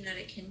number of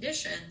genetic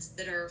conditions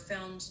that are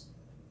found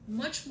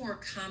much more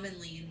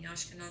commonly in the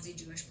Ashkenazi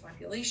Jewish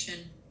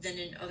population than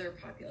in other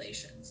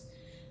populations,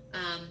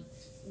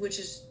 which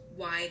is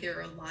why there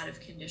are a lot of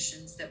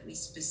conditions that we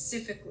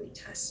specifically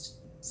test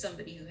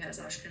somebody who has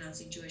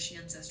Ashkenazi Jewish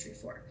ancestry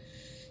for.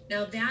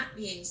 Now, that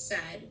being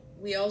said,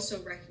 we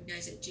also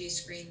recognize at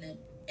JScreen that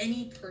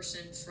any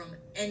person from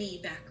any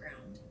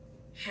background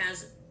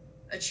has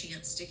a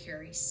chance to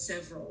carry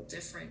several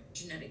different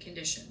genetic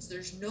conditions.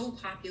 There's no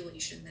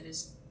population that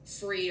is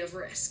free of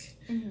risk.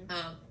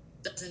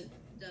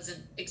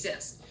 Doesn't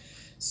exist.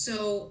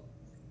 So,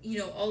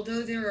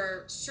 although there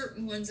are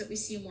certain ones that we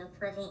see more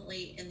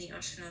prevalently in the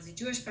Ashkenazi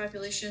Jewish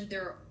population,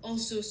 there are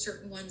also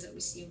certain ones that we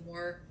see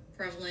more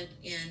prevalent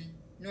in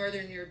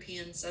Northern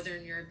European,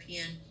 Southern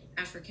European,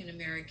 African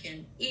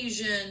American,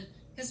 Asian,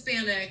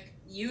 Hispanic,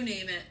 you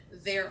name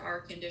it. There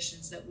are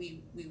conditions that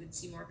we would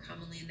see more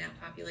commonly in that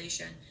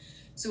population.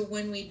 So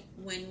when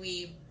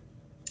we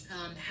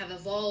have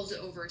evolved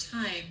over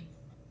time,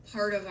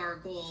 part of our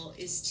goal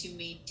is to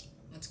maintain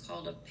what's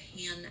called a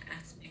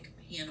pan-ethnic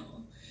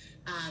panel.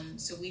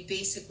 So we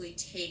basically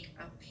take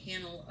a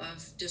panel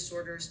of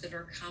disorders that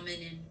are common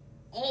in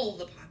all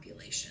the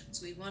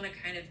populations. We want to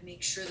kind of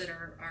make sure that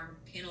our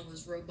panel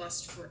is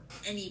robust for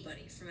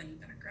anybody from any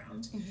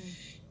background.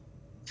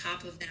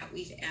 Top of that,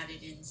 we've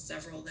added in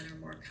several that are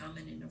more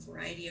common in a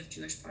variety of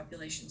Jewish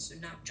populations. So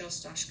not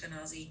just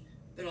Ashkenazi,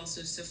 but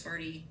also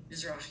Sephardi,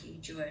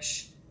 Mizrahi,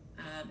 Jewish,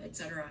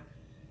 etc.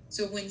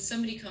 So when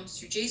somebody comes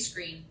through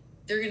JScreen,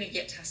 they're going to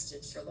get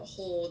tested for the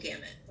whole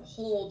gamut, the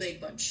whole big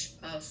bunch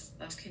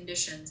of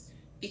conditions,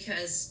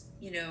 because,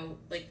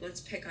 like let's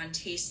pick on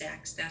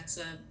Tay-Sachs. That's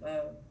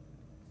a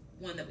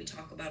one that we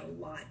talk about a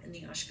lot in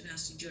the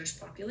Ashkenazi Jewish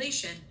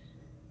population.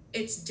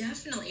 It's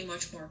definitely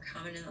much more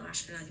common in the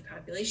Ashkenazi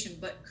population,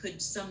 but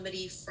could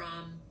somebody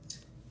from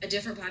a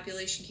different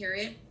population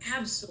carry it?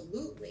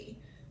 Absolutely.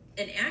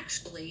 And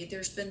actually,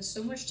 there's been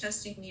so much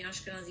testing in the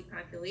Ashkenazi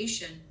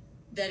population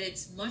that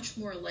it's much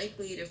more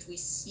likely that if we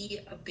see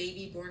a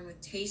baby born with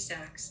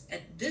Tay-Sachs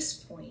at this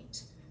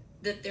point,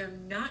 that they're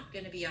not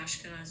going to be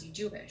Ashkenazi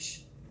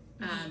Jewish.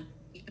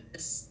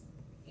 Because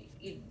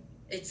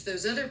it's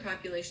those other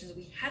populations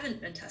we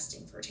haven't been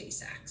testing for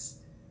Tay-Sachs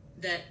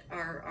that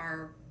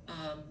are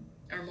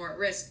more at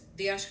risk.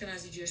 The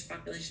Ashkenazi Jewish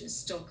population is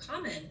still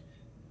common,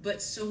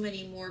 but so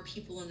many more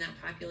people in that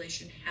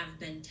population have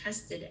been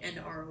tested and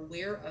are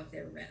aware of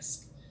their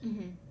risk.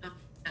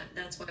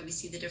 That's why we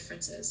see the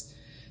differences.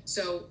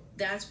 So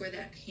that's where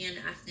that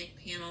pan-ethnic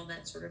panel,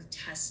 that sort of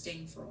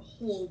testing for a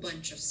whole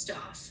bunch of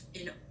stuff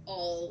in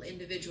all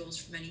individuals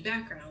from any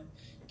background,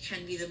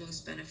 can be the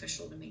most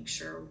beneficial to make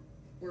sure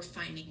we're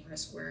finding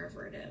risk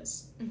wherever it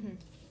is.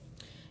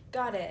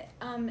 Got it.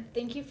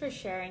 Thank you for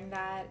sharing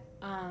that.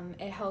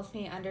 It helps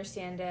me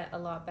understand it a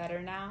lot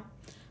better now.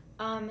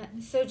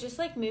 So just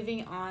like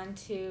moving on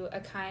to a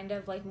kind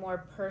of like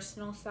more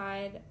personal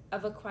side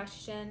of a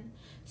question.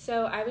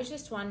 So I was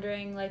just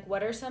wondering, like,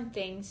 what are some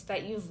things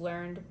that you've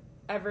learned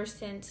ever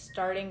since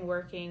starting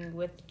working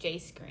with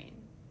JScreen?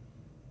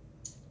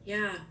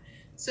 Yeah,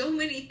 so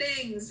many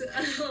things.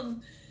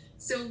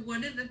 So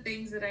one of the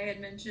things that I had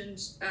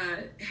mentioned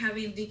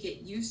having to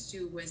get used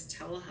to was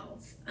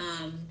telehealth.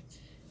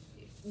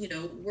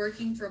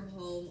 Working from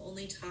home,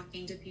 only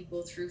talking to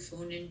people through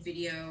phone and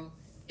video.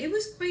 It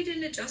was quite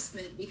an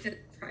adjustment because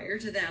prior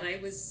to that, I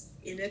was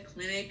in a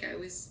clinic. I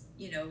was,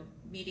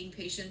 meeting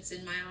patients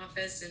in my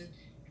office and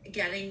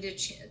getting to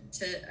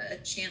a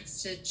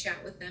chance to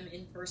chat with them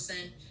in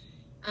person.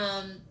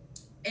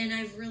 And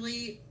I've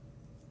really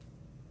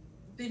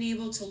been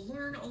able to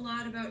learn a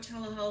lot about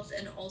telehealth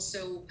and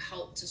also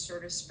help to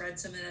sort of spread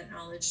some of that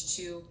knowledge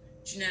to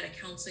genetic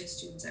counseling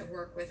students. I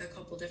work with a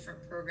couple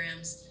different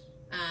programs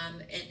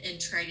and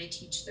try to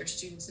teach their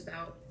students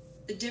about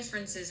the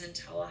differences in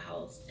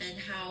telehealth and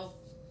how,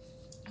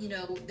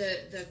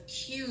 the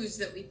cues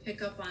that we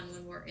pick up on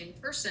when we're in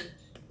person,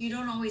 you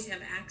don't always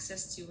have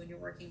access to when you're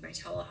working by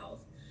telehealth.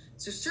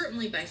 So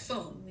certainly by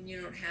phone, when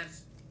you don't have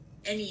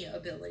any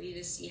ability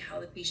to see how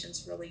the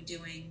patient's really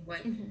doing,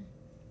 what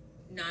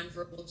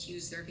nonverbal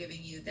cues they're giving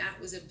you, that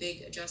was a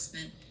big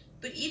adjustment.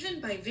 But even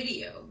by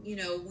video,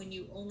 when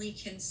you only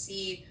can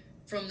see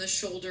from the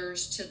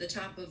shoulders to the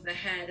top of the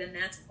head, and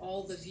that's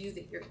all the view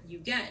that you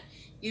get,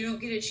 you don't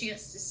get a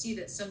chance to see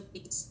that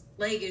somebody's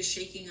leg is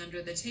shaking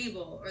under the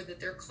table or that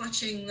they're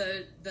clutching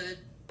the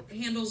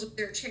handles of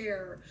their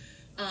chair,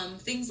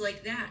 things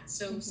like that.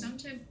 So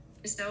sometimes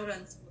we miss out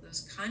on some of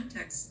those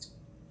context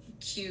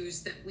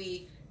cues that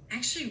we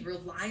actually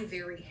rely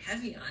very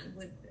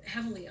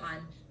heavily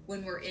on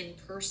when we're in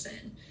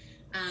person.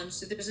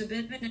 So there's a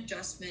bit of an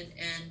adjustment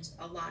and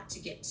a lot to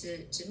get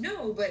to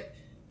know, but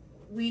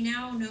we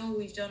now know,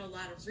 we've done a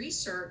lot of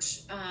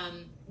research,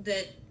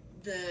 that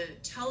the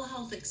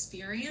telehealth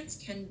experience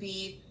can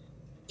be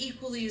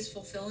equally as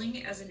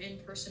fulfilling as an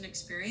in-person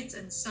experience,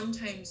 and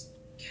sometimes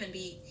can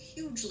be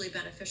hugely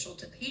beneficial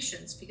to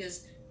patients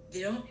because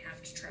they don't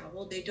have to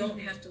travel, they don't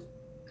have to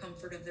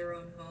comfort of their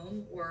own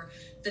home or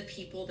the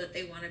people that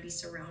they want to be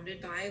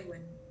surrounded by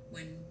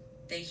when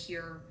they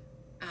hear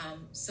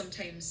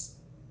sometimes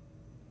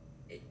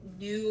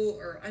new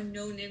or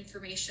unknown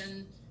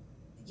information.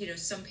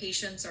 Some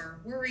patients are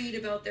worried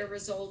about their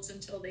results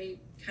until they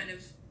kind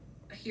of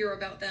hear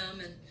about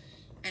them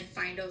and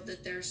find out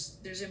that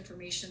there's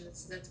information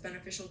that's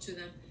beneficial to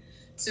them.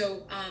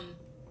 So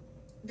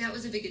that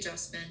was a big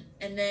adjustment.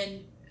 And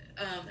then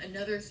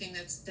another thing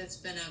that's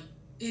been a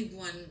big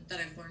one that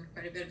I've learned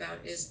quite a bit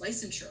about is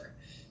licensure.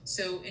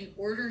 So in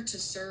order to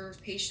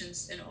serve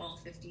patients in all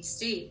 50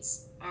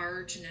 states,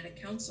 our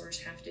genetic counselors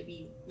have to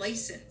be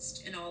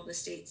licensed in all the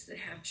states that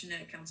have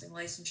genetic counseling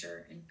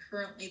licensure. And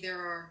currently there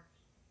are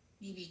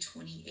maybe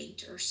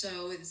 28 or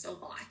so. It's a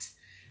lot.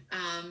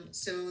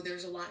 So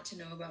there's a lot to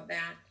know about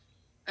that.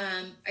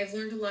 I've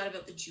learned a lot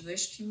about the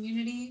Jewish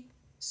community.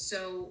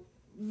 So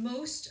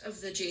most of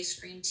the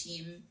JScreen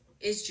team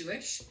is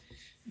Jewish,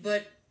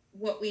 but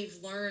what we've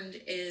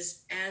learned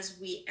is as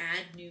we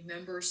add new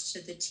members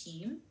to the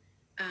team,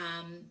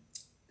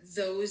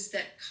 those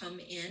that come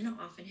in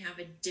often have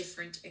a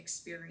different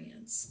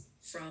experience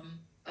from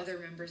other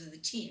members of the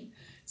team.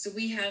 So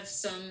we have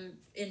some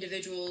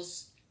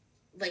individuals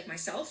like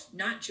myself,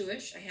 not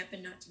Jewish. I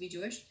happen not to be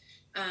Jewish.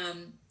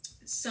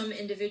 Some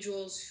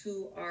individuals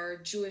who are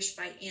Jewish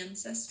by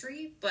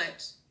ancestry,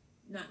 but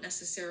not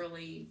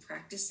necessarily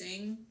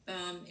practicing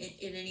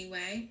in any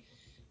way.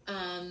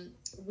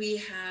 We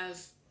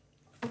have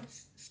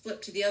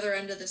flipped to the other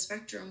end of the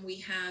spectrum. We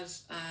have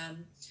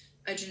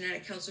a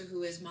genetic counselor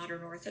who is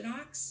modern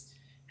Orthodox,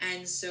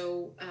 and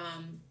so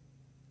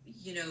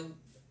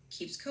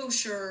keeps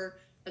kosher,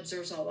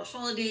 observes all the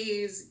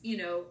holidays.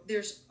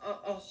 There's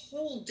a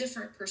whole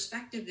different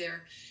perspective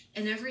there.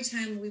 And every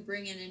time we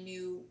bring in a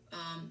new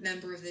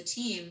member of the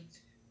team,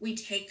 we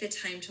take the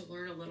time to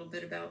learn a little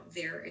bit about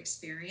their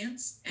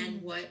experience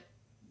and what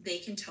they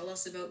can tell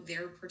us about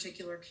their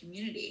particular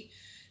community.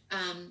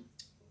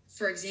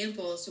 For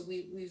example, so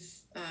we've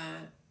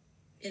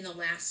in the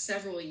last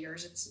several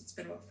years, it's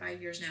been about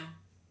 5 years now,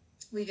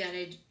 we've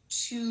added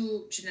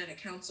 2 genetic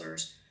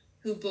counselors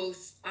who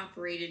both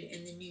operated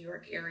in the New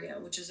York area,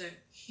 which is a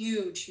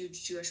huge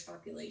Jewish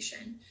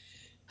population.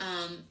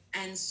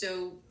 And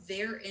so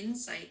their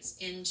insights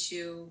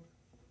into,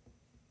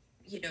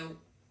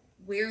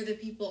 where the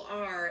people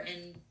are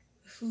and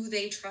who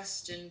they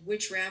trust and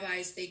which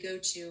rabbis they go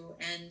to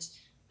and,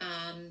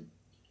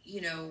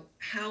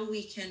 how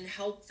we can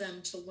help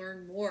them to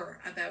learn more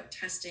about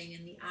testing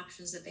and the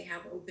options that they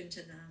have open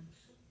to them.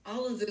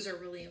 All of those are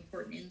really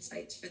important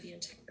insights for the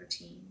entire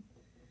team.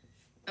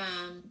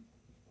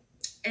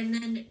 And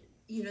then,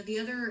 the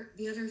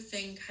other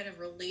thing kind of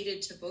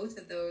related to both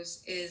of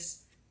those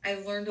is I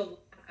learned a lot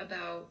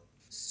about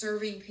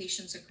serving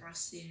patients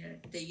across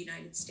the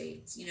United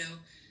States.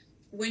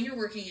 When you're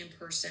working in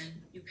person,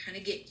 you kind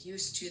of get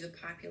used to the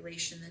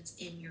population that's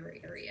in your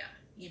area.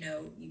 You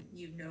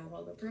know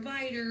all the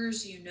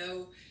providers,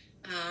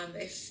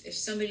 If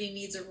somebody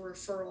needs a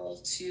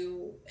referral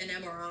to an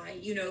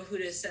MRI, you know who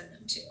to send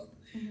them to.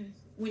 Mm-hmm.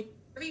 When you're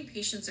serving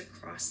patients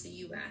across the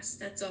U.S.,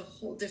 that's a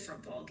whole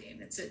different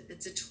ballgame. It's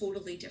a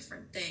totally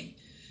different thing.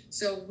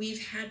 So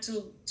we've had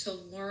to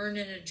learn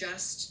and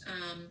adjust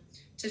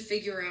to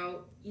figure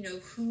out,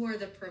 who are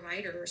the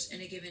providers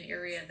in a given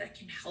area that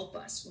can help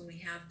us when we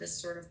have this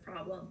sort of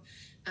problem.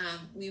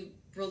 We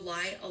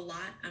rely a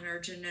lot on our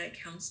genetic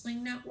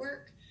counseling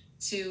network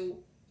to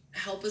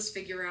help us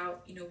figure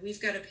out,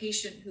 we've got a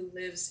patient who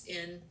lives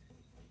in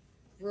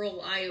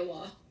rural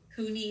Iowa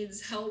who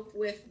needs help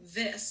with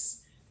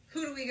this.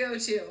 Who do we go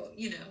to?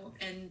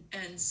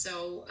 And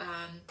so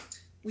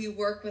we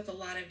work with a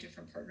lot of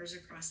different partners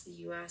across the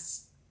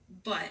U.S.,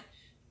 but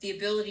the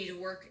ability to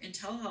work in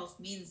telehealth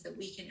means that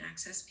we can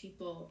access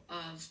people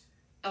of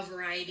a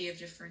variety of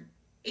different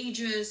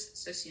ages,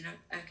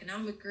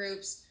 socioeconomic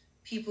groups,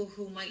 people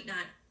who might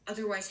not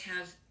otherwise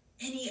have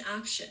any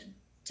option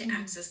to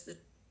access the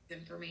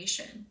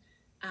information,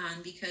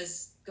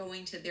 because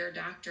going to their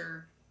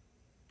doctor,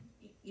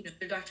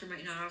 their doctor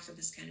might not offer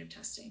this kind of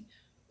testing,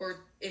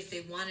 or if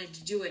they wanted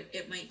to do it,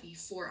 it might be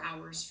 4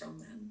 hours from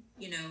them.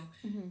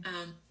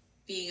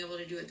 Being able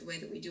to do it the way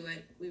that we do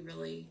it, we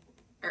really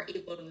are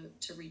able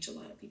to reach a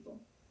lot of people.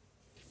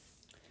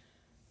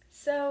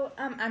 So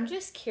I'm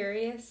just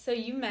curious. So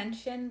you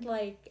mentioned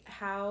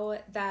how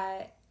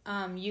that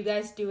you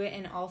guys do it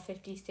in all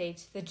 50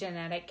 states, the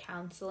genetic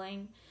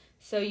counseling.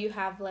 So you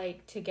have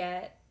to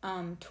get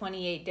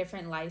 28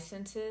 different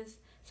licenses.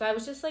 So I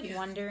was just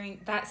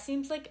wondering, that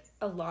seems like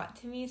a lot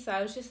to me. So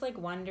I was just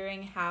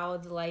wondering how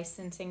the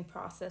licensing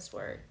process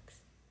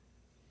works.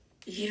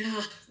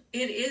 Yeah,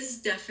 it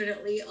is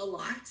definitely a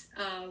lot.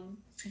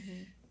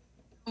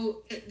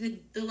 The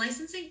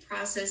licensing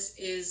process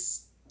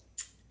is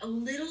a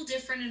little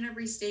different in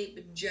every state,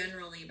 but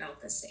generally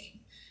about the same.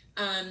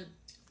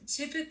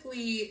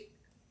 Typically,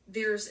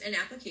 there's an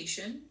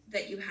application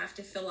that you have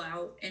to fill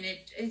out, and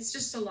it's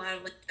just a lot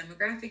of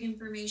demographic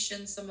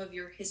information, some of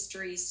your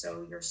history,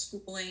 so your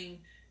schooling,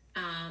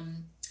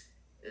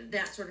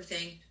 that sort of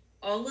thing.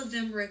 All of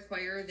them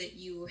require that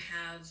you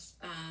have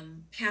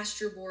passed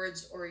your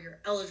boards or you're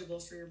eligible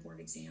for your board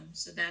exam.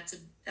 So that's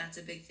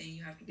a big thing.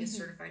 You have to be a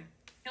certified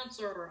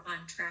counselor or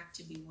on track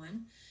to be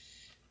one.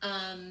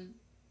 And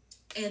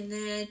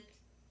then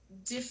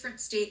different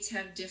states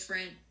have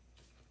different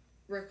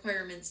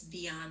requirements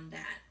beyond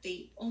that.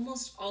 They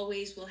almost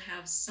always will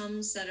have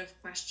some set of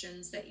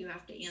questions that you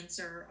have to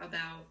answer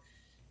about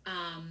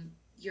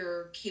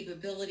your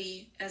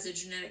capability as a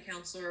genetic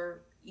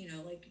counselor.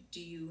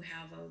 Do you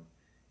have a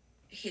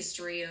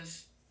history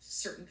of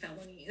certain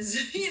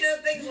felonies,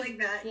 things like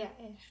that. Yeah.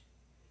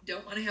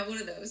 Don't want to have one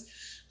of those.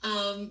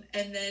 And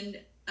then,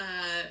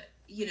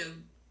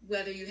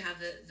 whether you have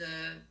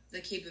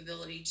the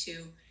capability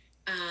to,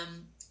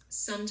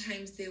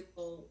 sometimes they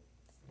will,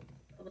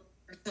 or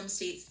some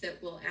states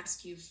that will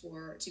ask you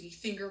to be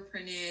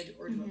fingerprinted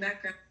or do a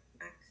background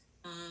check.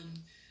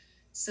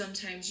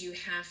 Sometimes you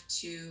have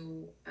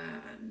to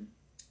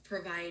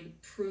provide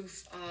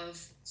proof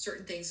of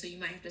certain things. So you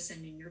might have to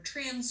send in your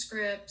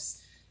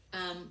transcripts.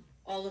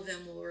 All of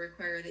them will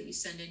require that you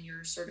send in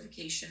your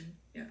certification,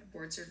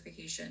 board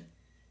certification.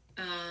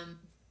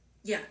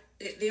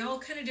 They all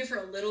kind of differ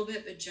a little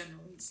bit, but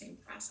generally the same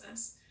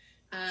process.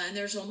 And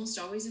there's almost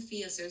always a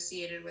fee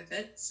associated with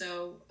it.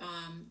 So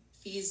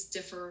fees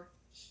differ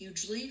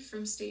hugely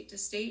from state to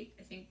state.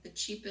 I think the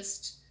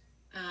cheapest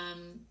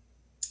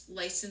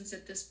license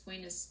at this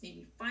point is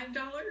maybe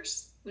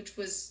 $5, which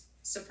was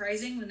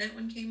surprising when that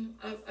one came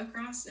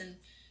across. And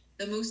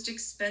the most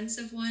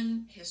expensive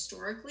one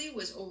historically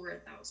was over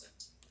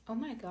 $1,000. Oh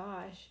my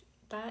gosh,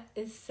 that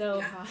is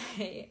so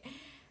high.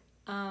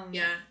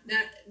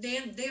 That they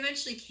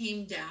eventually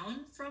came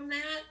down from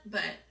that,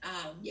 but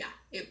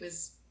it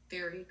was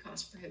very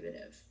cost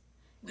prohibitive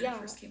when it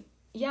first came.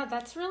 Yeah,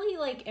 that's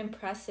really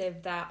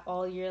impressive that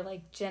all your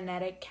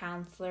genetic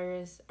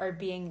counselors are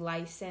being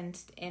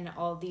licensed in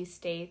all these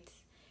states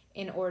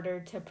in order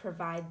to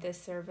provide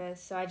this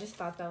service. So I just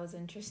thought that was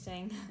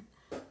interesting.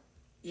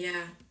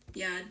 Yeah.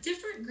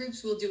 Different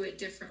groups will do it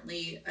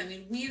differently. I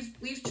mean,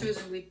 we've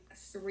chosen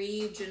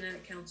 3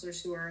 genetic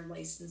counselors who are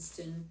licensed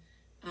in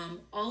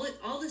all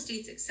the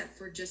states except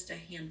for just a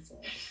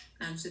handful.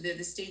 So they're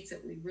the states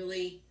that we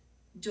really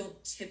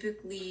don't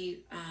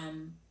typically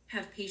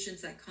have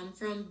patients that come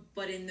from,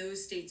 but in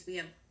those states we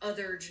have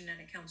other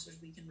genetic counselors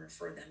we can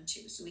refer them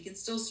to. So we can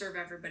still serve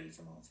everybody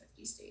from all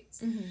 50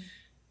 states.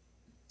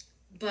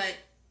 But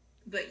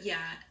yeah,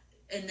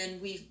 and then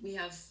we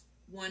have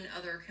one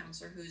other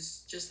counselor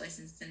who's just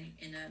licensed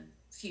in a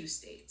few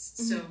states.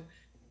 So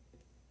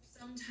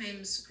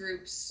sometimes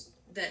groups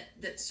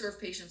that serve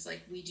patients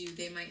like we do,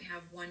 they might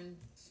have one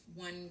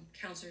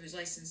counselor who's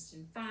licensed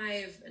in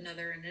 5,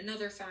 another in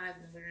another 5,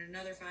 another in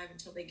another 5,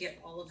 until they get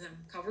all of them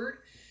covered.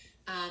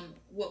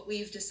 What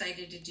we've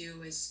decided to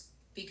do is,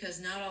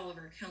 because not all of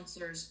our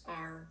counselors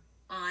are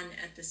on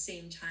at the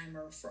same time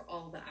or for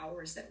all the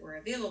hours that were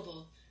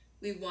available,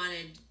 we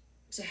wanted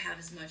to have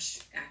as much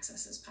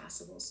access as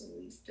possible. So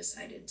we've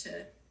decided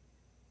to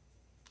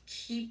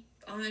keep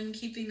on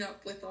keeping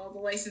up with all the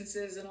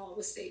licenses in all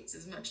the states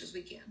as much as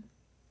we can.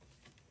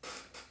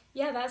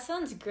 Yeah, that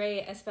sounds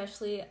great,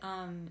 especially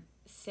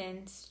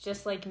since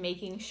just like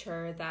making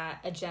sure that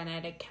a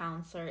genetic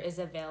counselor is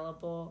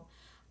available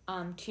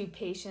to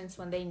patients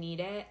when they need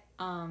it,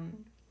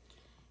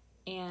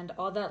 and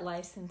all that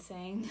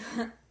licensing.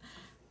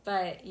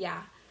 But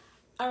yeah.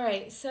 All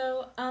right,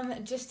 so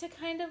just to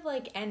kind of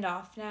like end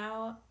off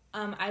now,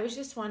 I was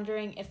just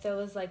wondering if there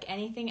was like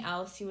anything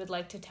else you would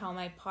like to tell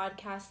my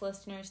podcast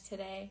listeners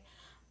today.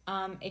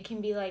 It can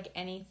be like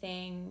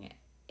anything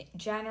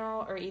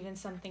general or even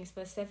something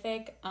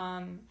specific.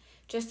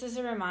 Just as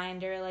a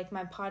reminder, like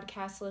my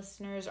podcast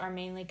listeners are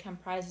mainly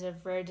comprised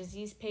of rare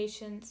disease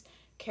patients,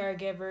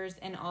 caregivers,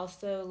 and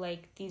also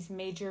like these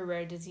major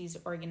rare disease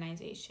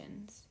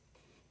organizations.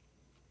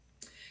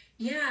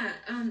 Yeah,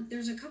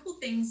 there's a couple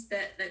things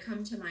that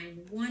come to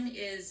mind. One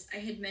is I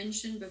had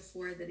mentioned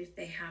before that if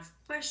they have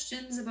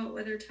questions about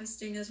whether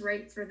testing is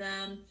right for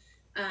them,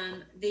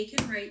 they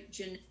can write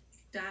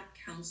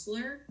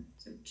genetic.counselor,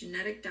 so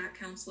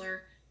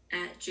genetic.counselor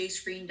at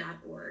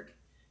jscreen.org.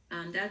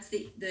 That's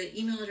the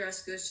email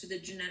address goes to the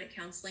genetic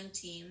counseling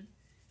team,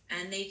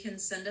 and they can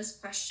send us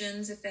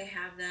questions if they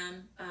have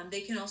them.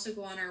 They can also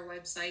go on our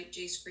website,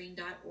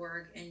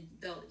 jscreen.org, and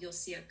you'll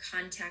see a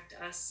contact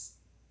us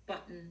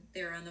button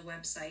there on the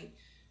website.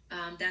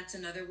 That's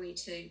another way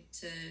to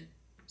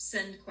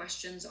send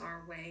questions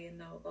our way, and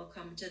they'll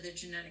come to the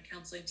genetic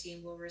counseling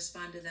team. We'll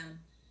respond to them.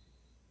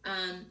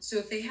 So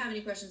if they have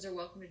any questions, they're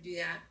welcome to do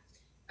that.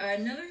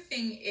 Another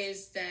thing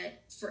is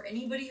that for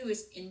anybody who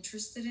is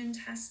interested in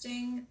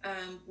testing,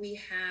 we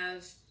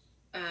have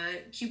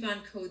a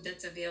coupon code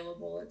that's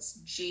available. It's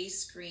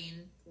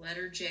JScreen,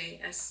 letter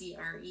J,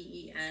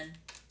 SCREEN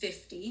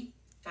 50,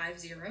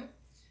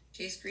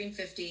 JScreen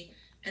 50,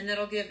 and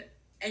that'll give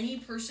any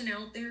person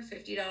out there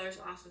 $50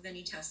 off of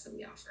any test that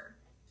we offer.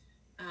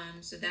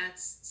 So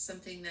that's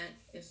something that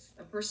if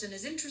a person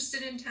is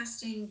interested in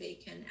testing, they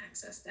can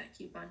access that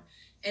coupon.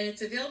 And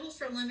it's available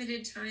for a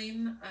limited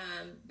time,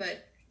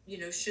 but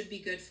should be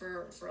good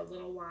for a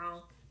little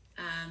while.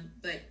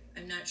 But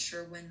I'm not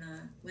sure when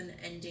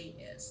the end date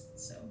is.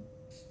 So.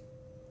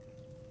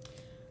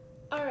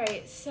 All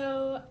right,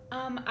 so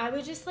I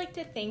would just like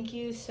to thank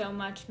you so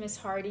much, Ms.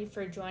 Hardy,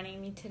 for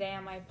joining me today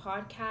on my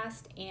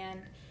podcast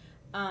and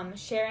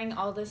sharing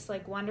all this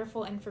like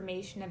wonderful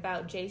information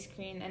about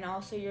JScreen and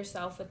also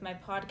yourself with my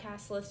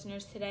podcast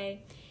listeners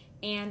today.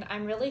 And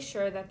I'm really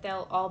sure that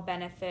they'll all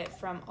benefit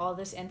from all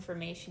this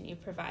information you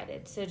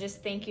provided. So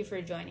just thank you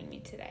for joining me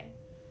today.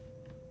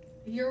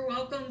 You're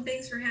welcome.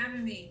 Thanks for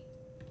having me.